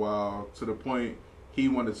gone for a while to the point he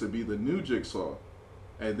wanted to be the new Jigsaw.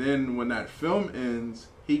 And then when that film ends,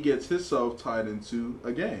 he gets himself tied into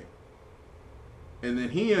a game. And then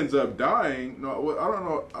he ends up dying. No, I don't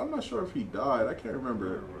know. I'm not sure if he died. I can't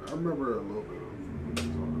remember. I remember a little bit of what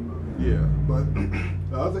you're talking about. Yeah. But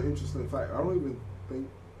the other interesting fact, I don't even think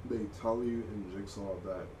they tell you in Jigsaw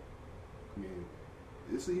that, I mean,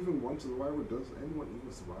 is it even one survivor? Does anyone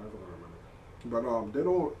even survive? I don't remember. But they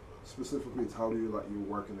don't specifically tell you like you're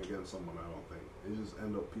working against someone, I don't think. They just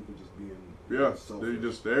end up people just being selfish. They're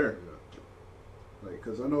just there. Yeah. Like,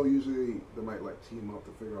 because I know usually they might like team up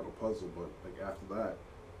to figure out a puzzle, but like after that,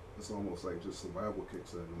 it's almost like just survival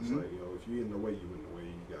kicks in. It's like, if you're in the way, you're in the way.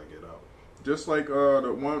 You gotta get out. Just like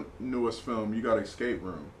the one newest film, you got Escape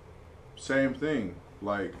Room. Same thing.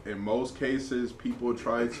 Like in most cases, people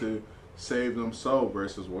try to save themselves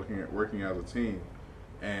versus working as a team,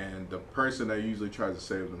 and the person that usually tries to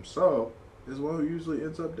save themselves is one who usually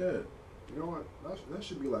ends up dead. You know what? That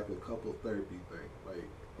should be like a couple therapy thing.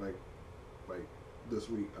 Like this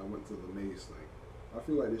week I went to the maze thing. I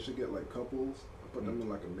feel like they should get like couples and put them in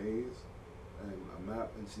like a maze and a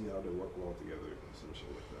map and see how they work well together and some shit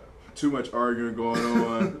like that. Too much arguing going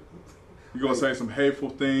on. You're gonna say some hateful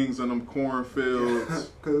things in them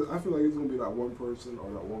cornfields. Because I feel like it's gonna be that one person or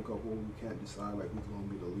that one couple who can't decide like who's gonna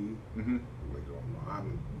be the lead. Like, oh, no, I'm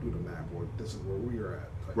gonna do the map, or this is where we are at.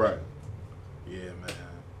 Right. Yeah, man.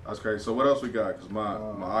 That's crazy. So what else we got? Because my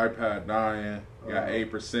iPad dying. Got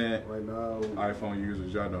 8%. Right now. iPhone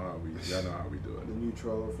users, y'all know how we do it. The new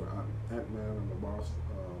trailer for Ant-Man and the Wasp,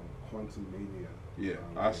 Quantumania. Yeah,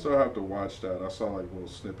 I still have to watch that. I saw like little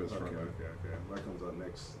snippets from it. Okay. That comes out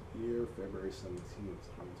next year, February 17th,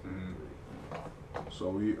 2023. So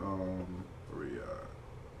we where we at?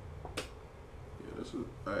 Yeah, this is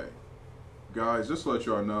guys, just to let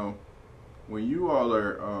y'all know, when you all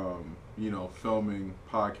are filming,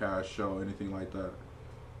 podcast, show, anything like that,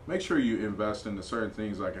 make sure you invest into certain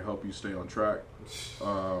things that can help you stay on track.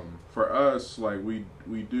 For us, like we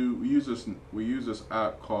use this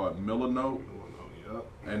app called Milanote.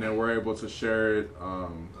 And then we're able to share it.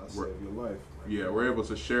 Save your life. Yeah, we're able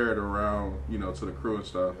to share it around, to the crew and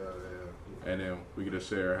stuff. Yeah. And then we get to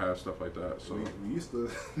share, have stuff like that. So we used to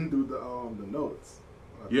do the notes.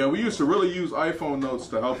 Yeah, we used to really use iPhone notes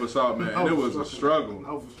to help us out, man. And it was a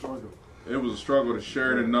struggle. It was a struggle to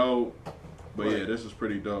share the note. But yeah, this is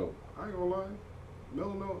pretty dope. I ain't gonna lie,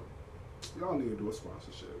 Milanote, y'all need to do a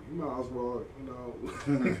sponsorship. You might as well,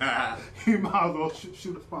 you might as well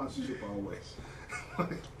shoot a sponsorship our way.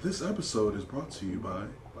 This episode is brought to you by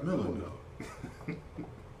Milanote.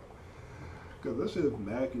 Because that shit is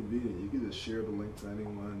mad convenient. You can just share the link to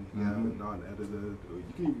anyone. You can have it non-edited, or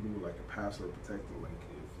you can even do like a password protected link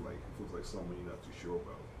if it was like someone you're not too sure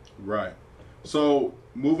about. Right. So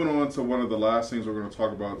moving on to one of the last things we're going to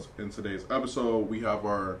talk about in today's episode, we have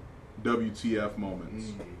our WTF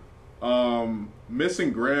moments.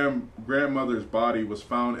 Missing grandmother's body was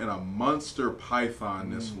found in a monster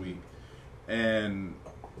python this week, and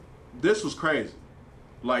this was crazy.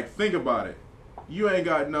 Like, think about it. You ain't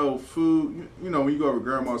got no food. When you go over to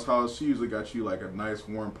grandma's house, she usually got you like a nice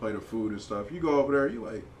warm plate of food and stuff. You go over there, you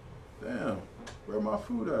like, damn, where my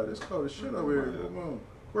food at? It's cold as shit over here. Come on.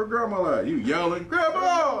 Where grandma at? You yelling,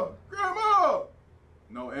 grandma, grandma.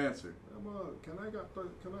 No answer. Can I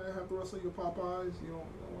have the rest of your Popeyes? You don't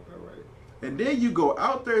want that, right? And then you go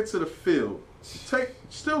out there to the field,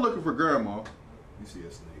 still looking for grandma. You see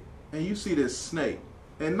a snake. And you see this snake.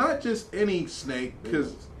 And not just any snake,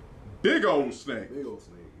 because big old snake. Big old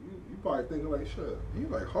snake. You probably thinking like, shit. You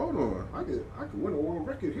like, hold on. I could win a world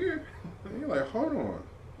record here. And you're like, hold on.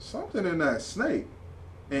 Something in that snake.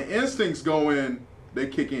 And instincts go in, they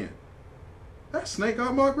kick in. That snake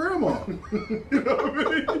got my grandma. You know what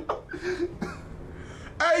I mean?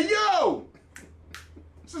 Hey, yo!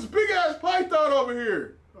 It's this big ass python over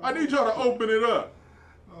here. I need y'all to open it up.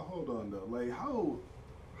 Hold on though. Like how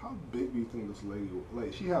big do you think this lady?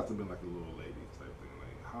 Like she has to be like a little lady type thing.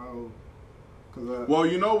 Like how? Well,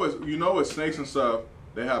 you know with snakes and stuff,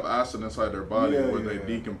 they have acid inside their body where they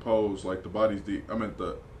decompose. Like the body's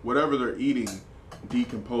whatever they're eating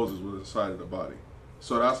decomposes with inside of the body.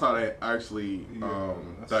 So that's how they actually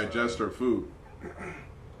digest their food.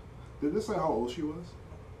 Did this say how old she was?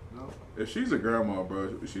 No. If she's a grandma,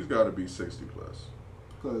 bro, she's got to be 60 plus.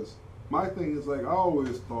 Because my thing is like I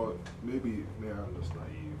always thought maybe I'm just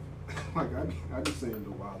naive. Like I be saying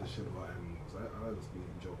the wildest shit about animals. I just be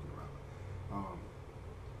joking around.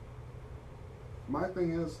 My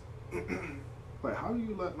thing is like how do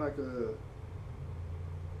you let like an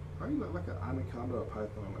anaconda or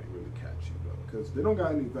python like really catch you though? Because they don't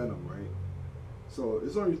got any venom, right? So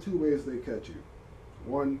it's only two ways they catch you.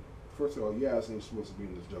 One, first of all, your ass ain't supposed to be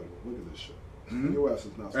in this jungle. Look at this shit. Mm-hmm. Your ass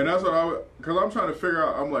is not. And that's what because I'm trying to figure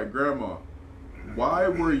out. I'm like, Grandma, why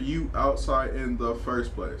were you outside in the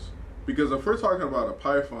first place? Because if we're talking about a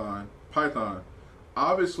python,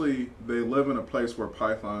 obviously they live in a place where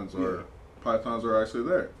pythons are actually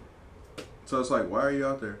there. So it's like, why are you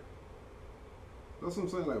out there? That's what I'm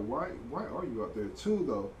saying. Like, why are you out there? Two,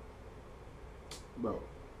 though, bro,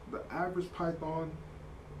 the average python,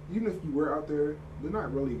 even if you were out there, they're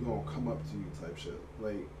not really gonna come up to you type shit.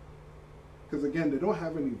 Like, because again, they don't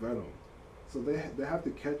have any venom, so they have to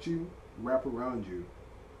catch you, wrap around you,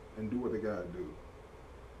 and do what they gotta do.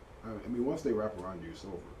 I mean, once they wrap around you, it's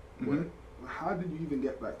over. Mm-hmm. But how did you even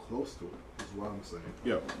get that close to it? Is what I'm saying.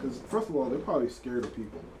 Yeah. Because first of all, they're probably scared of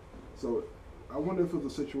people. So I wonder if it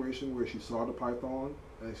was a situation where she saw the python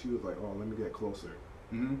and she was like, "Oh, let me get closer,"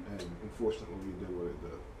 and unfortunately, did what it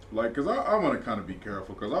did. Like, cause I want to kind of be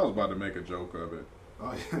careful, cause I was about to make a joke of it.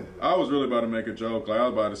 Oh yeah. I was really about to make a joke. Like I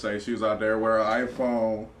was about to say she was out there wearing an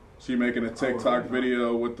iPhone. She making a TikTok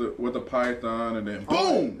video with the python, and then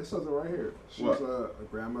boom! It says it right here. She's a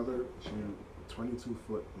grandmother. She's a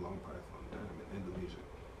 22-foot long python. Damn, in Indonesia.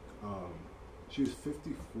 She's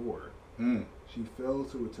 54. She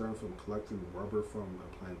failed to return from collecting rubber from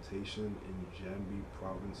a plantation in Jambi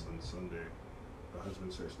province on Sunday. Her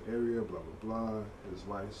husband searched the area, blah, blah, blah. His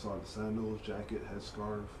wife saw the sandals, jacket,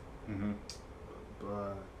 headscarf, blah,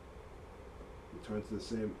 blah. Returned to the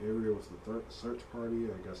same area with the search party.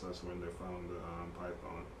 I guess that's when they found the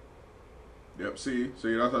python. Yep, see, that's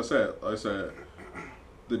what I said. I said,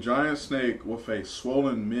 the giant snake with a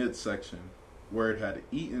swollen midsection where it had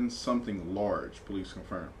eaten something large, police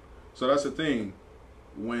confirmed. So that's the thing.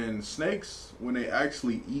 When snakes, when they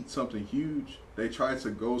actually eat something huge, they try to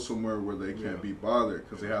go somewhere where they can't be bothered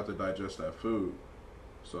because they have to digest that food.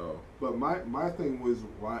 So, but my thing was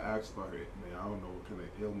why I asked about it. Man, I don't know what kind of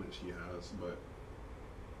ailment she has, but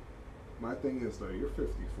my thing is though, you're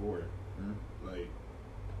 54. Like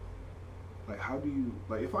how do you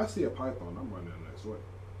if I see a python, I'm running the next way.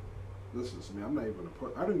 Listen to me, I'm not even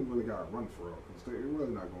I don't even really gotta run for real because they're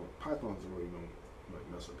really not going. Pythons really don't like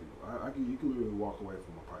mess with people. You can literally walk away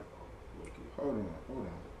from a python. Hold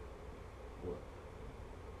on. What?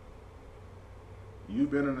 You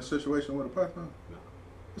been in a situation with a python? No.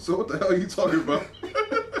 So what the hell are you talking about?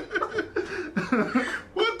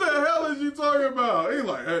 What the hell is you talking about? He's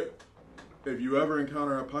like, hey, if you ever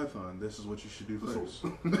encounter a python, this is what you should do first.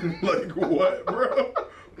 Like what, bro?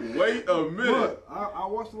 Wait a minute. Look, I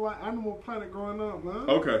watched a lot of Animal Planet growing up, man.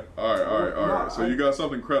 Okay, all right. So you got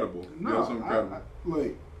something credible.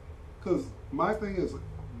 Because my thing is,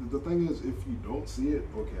 the thing is, if you don't see it,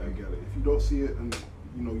 okay, I get it. If you don't see it and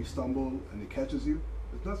you stumble and it catches you,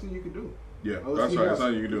 there's nothing you can do. Yeah, that's right. There's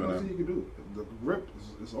nothing you can do. Nothing you can do. The grip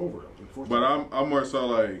is over. Unfortunately. But I'm more so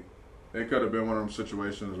like it could have been one of them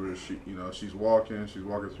situations where she's walking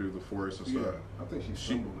through the forest and stuff. Yeah, I think she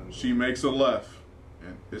stumbled. She makes a left,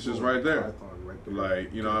 and it's just right there. Right there.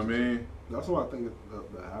 Like you know what I mean. That's what I think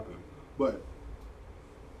that happened. But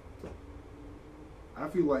I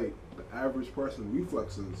feel like the average person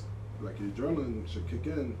reflexes, like your adrenaline should kick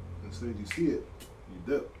in. Instead, you see it, you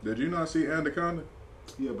dip. Did you not see Anaconda?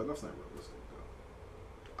 Yeah, but that's not realistic, though.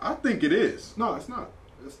 I think it is. No, it's not.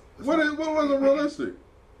 What wasn't realistic?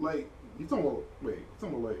 Like, You talking about? Wait, you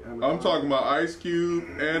talking about like? Anaconda? I'm talking about Ice Cube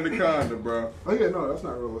and Anaconda, bro. Oh yeah, no, that's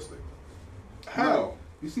not realistic. How?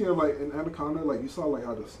 You see it like in Anaconda, like you saw like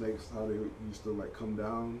how the snakes, how they used to like come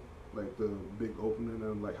down, like the big opening,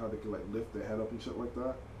 and like how they could like lift their head up and shit like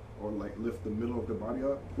that, or like lift the middle of their body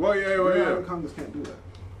up. Well, yeah. Anacondas can't do that.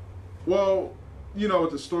 Well, you know,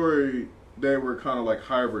 with the story, they were kind of like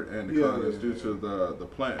hybrid anacondas due to the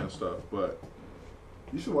plant and stuff, but.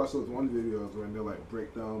 You should watch those one videos where they like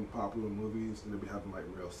break down popular movies and they be having like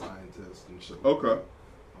real scientists and shit. Like that.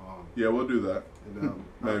 Yeah, we'll do that. And,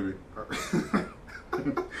 maybe.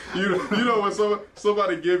 you know when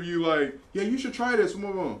somebody give you like, yeah, you should try this.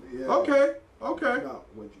 Move on. Yeah. Okay. Now,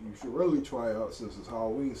 what you should really try out since it's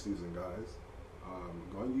Halloween season, guys.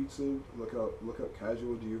 Go on YouTube, look up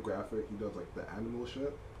Casual Geographic. He does like the animal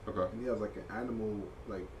shit. Okay. And he has like an animal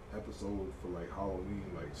like episode for like Halloween,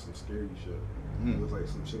 like some scary shit. Mm. It was like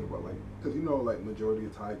some shit about like, cause you know like majority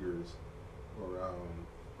of tigers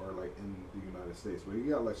are like in the United States, but you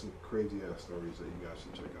got like some crazy ass stories that you guys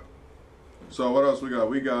should check out. So what else we got?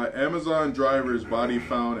 We got Amazon driver's body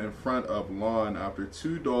found in front of lawn after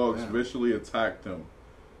 2 dogs viciously attacked him.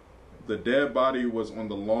 The dead body was on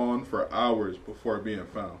the lawn for hours before being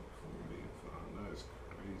found. That's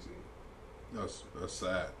crazy. That's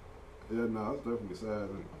sad. Yeah, no, that's definitely sad.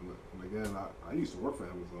 And again, I used to work for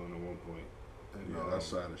Amazon at one point. And, yeah, that's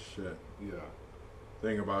sad as shit. Yeah.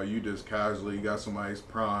 Think about you just casually, you got somebody's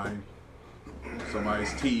Prime, somebody's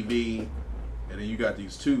TV, and then you got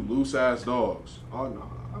these 2 loose ass dogs. Oh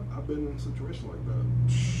no, I've been in a situation like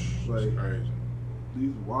that. Like, it's crazy.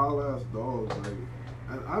 These wild ass dogs, like,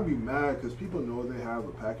 and I'd be mad because people know they have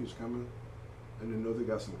a package coming, and they know they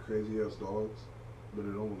got some crazy ass dogs, but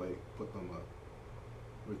they don't like put them up,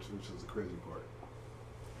 which is the crazy part.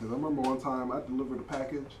 Because I remember one time I delivered a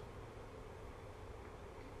package.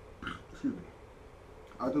 Excuse me.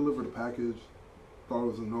 I delivered a package, thought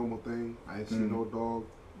it was a normal thing. I ain't seen no dog.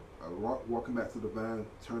 I walking back to the van,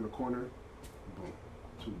 turn the corner, boom,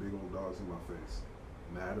 2 big old dogs in my face,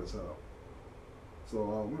 mad as hell. So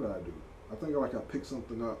what did I do? I think I picked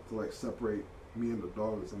something up to like separate me and the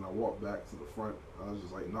dogs, and I walked back to the front. I was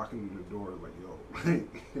just like knocking on the door, like,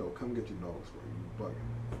 yo, come get your dogs, bro. You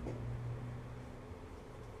bugging.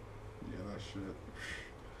 Yeah, that shit.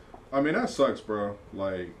 I mean, that sucks, bro.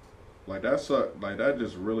 Like that suck. Like that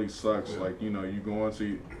just really sucks. Yeah. Like, you know, you go and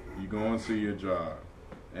see your job,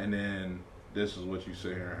 and then this is what you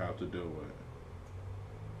sit here and have to deal with.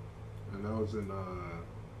 And that was in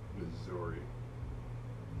Missouri.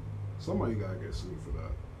 Somebody gotta get sued for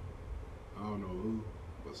that. I don't know who,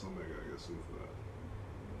 but somebody gotta get sued for that.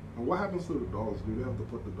 And what happens to the dogs? Do they have to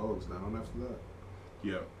put the dogs down after that?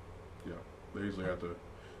 Yeah. They usually have to.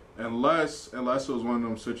 Unless it was one of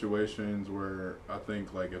them situations where I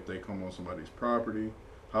think like if they come on somebody's property,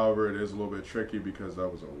 however it is a little bit tricky because that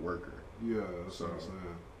was a worker. Yeah, that's what I'm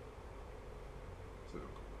saying.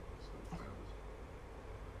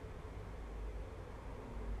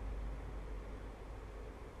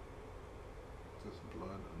 Just blood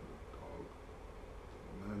on the dog.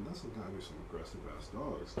 Man, that's gotta be some aggressive ass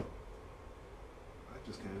dogs though. I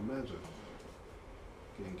just can't imagine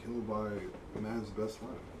getting killed by a man's best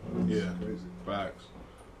friend. Yeah, crazy. Facts.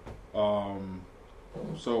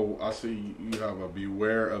 So I see you have a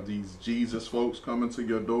beware of these Jesus folks coming to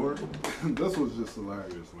your door. This was just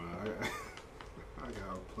hilarious, man. I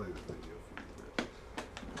gotta play the video for you.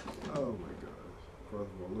 Oh my gosh!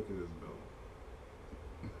 First of all, look at this bill.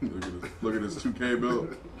 look at this 2K bill.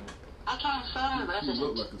 I confirm, resident. You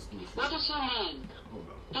look like a school. What is your name? Hold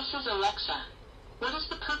on. This is Alexa. What is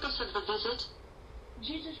the purpose of the visit?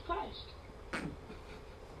 Jesus Christ.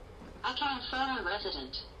 I confirm,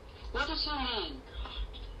 resident. What is your name?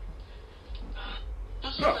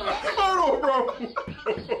 This is Alexa. Hold on, bro.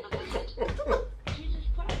 Jesus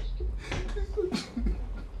Christ.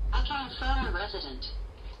 I confirm, resident.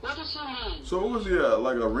 What is your name? So what was he at?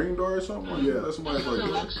 Like a ring door or something? Like Yeah. That's somebody's This is like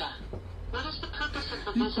Alexa. What is the purpose of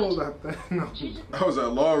the He pulled visit? that thing. No. that was that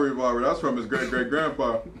law revolver. That's from his great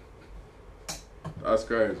grandpa. That's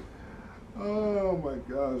crazy. Oh my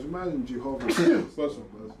gosh! Imagine Jehovah's Witness.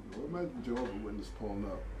 Imagine Jehovah's Witness pulling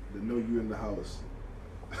up. They know you in the house,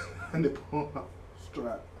 and they pull out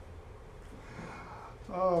strap.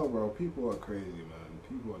 Oh, bro, people are crazy, man.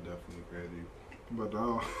 People are definitely crazy. But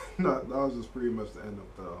that was just pretty much the end of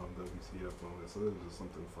the WTF moment. So this is just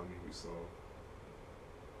something funny we saw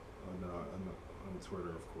on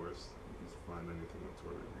Twitter, of course. You can find anything on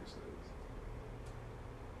Twitter these days.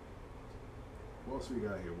 What else we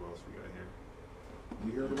got here?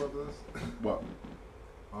 You heard about this? What?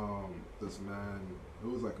 this man, it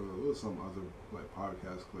was some other like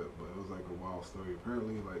podcast clip, but it was like a wild story.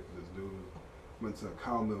 Apparently, like this dude went to a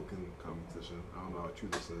cow milking competition. I don't know how true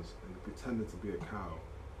this is, and he pretended to be a cow.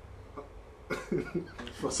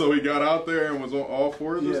 So he got out there and was on all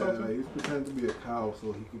fours or something? Yeah, like, he was pretending to be a cow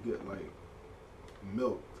so he could get like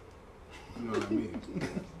milked. You know what I mean?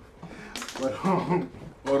 But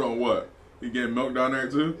hold on, what? He getting milk down there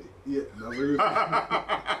too? Yeah, that's what he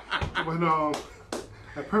was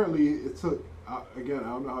But apparently it took again, I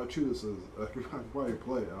don't know how true this is. I could probably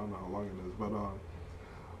play it. I don't know how long it is, but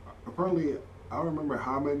apparently I don't remember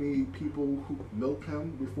how many people who milked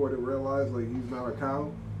him before they realized like he's not a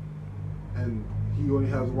cow. And he only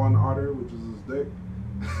has one udder, which is his dick.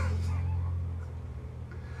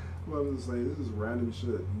 Well, I'm just saying, this is random shit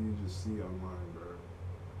you just see online, bro.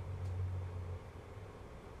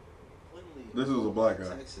 This is a black guy.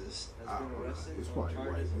 Texas has been arrested it's on probably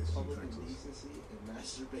charges white. of It's in public Texas. indecency and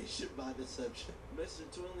masturbation by deception. Mr.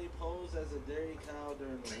 Twinley posed as a dairy cow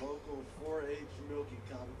during the local 4-H milking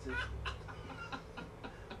competition.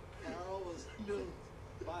 Carl was milked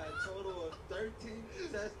by a total of 13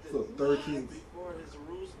 contestants So 13 before his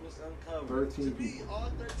ruse was uncovered. 13 to me, people.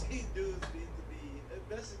 all 13 dudes need to be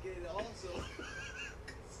investigated also.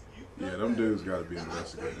 Yeah, them dudes gotta be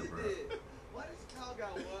investigated, bro. Why does cow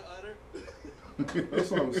got one udder?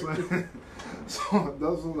 That's what I'm saying. So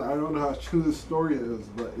that's what, I don't know how true this story is,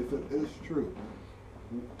 but if it is true,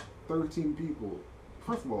 13 people.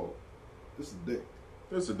 First of all, it's a dick.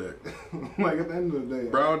 It's a dick. Like at the end of the day,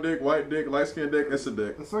 Brown dick, white dick, light skinned dick, it's a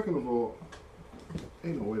dick. and second of all,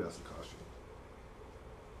 ain't no way that's a costume.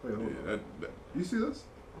 Wait, hold on. That, You see this?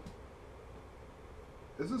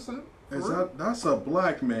 Is this him? For is real? that's a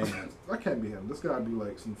black man. That can't be him. This gotta be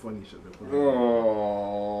like some funny shit they put on.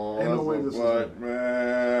 Oh, Ain't no that's way a this is black him.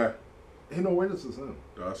 man. Ain't no way this is him.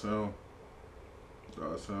 That's him.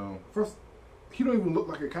 That's him. First, he don't even look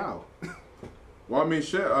like a cow. Well, I mean,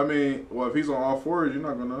 shit. I mean, well, if he's on all fours, you're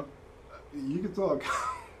not gonna. You can tell a cow.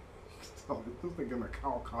 You can tell this nigga in a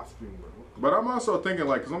cow costume, bro. But I'm also thinking,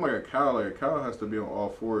 like, because I'm like a cow. Like, a cow has to be on all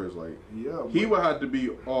fours. Like, Yeah, he would have to be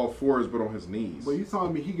all fours, but on his knees. But you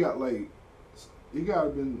telling me he got like, he gotta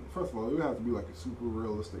been, first of all, it would have to be like a super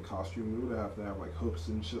realistic costume. It would have to have like hooks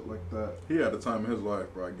and shit like that. He had the time of his life,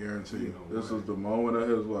 bro. I guarantee you. Ain't no This way. is the moment of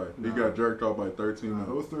his life. He Nah. got jerked off by 13 Nah, men.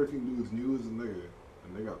 those 13 dudes knew as a nigga,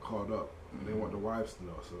 and they got caught up, and they want the wives to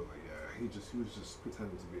know. So like, yeah, he was just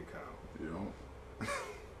pretending to be a cow. You know?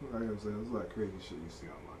 Like I'm saying, there's a lot of crazy shit you see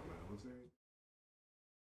online.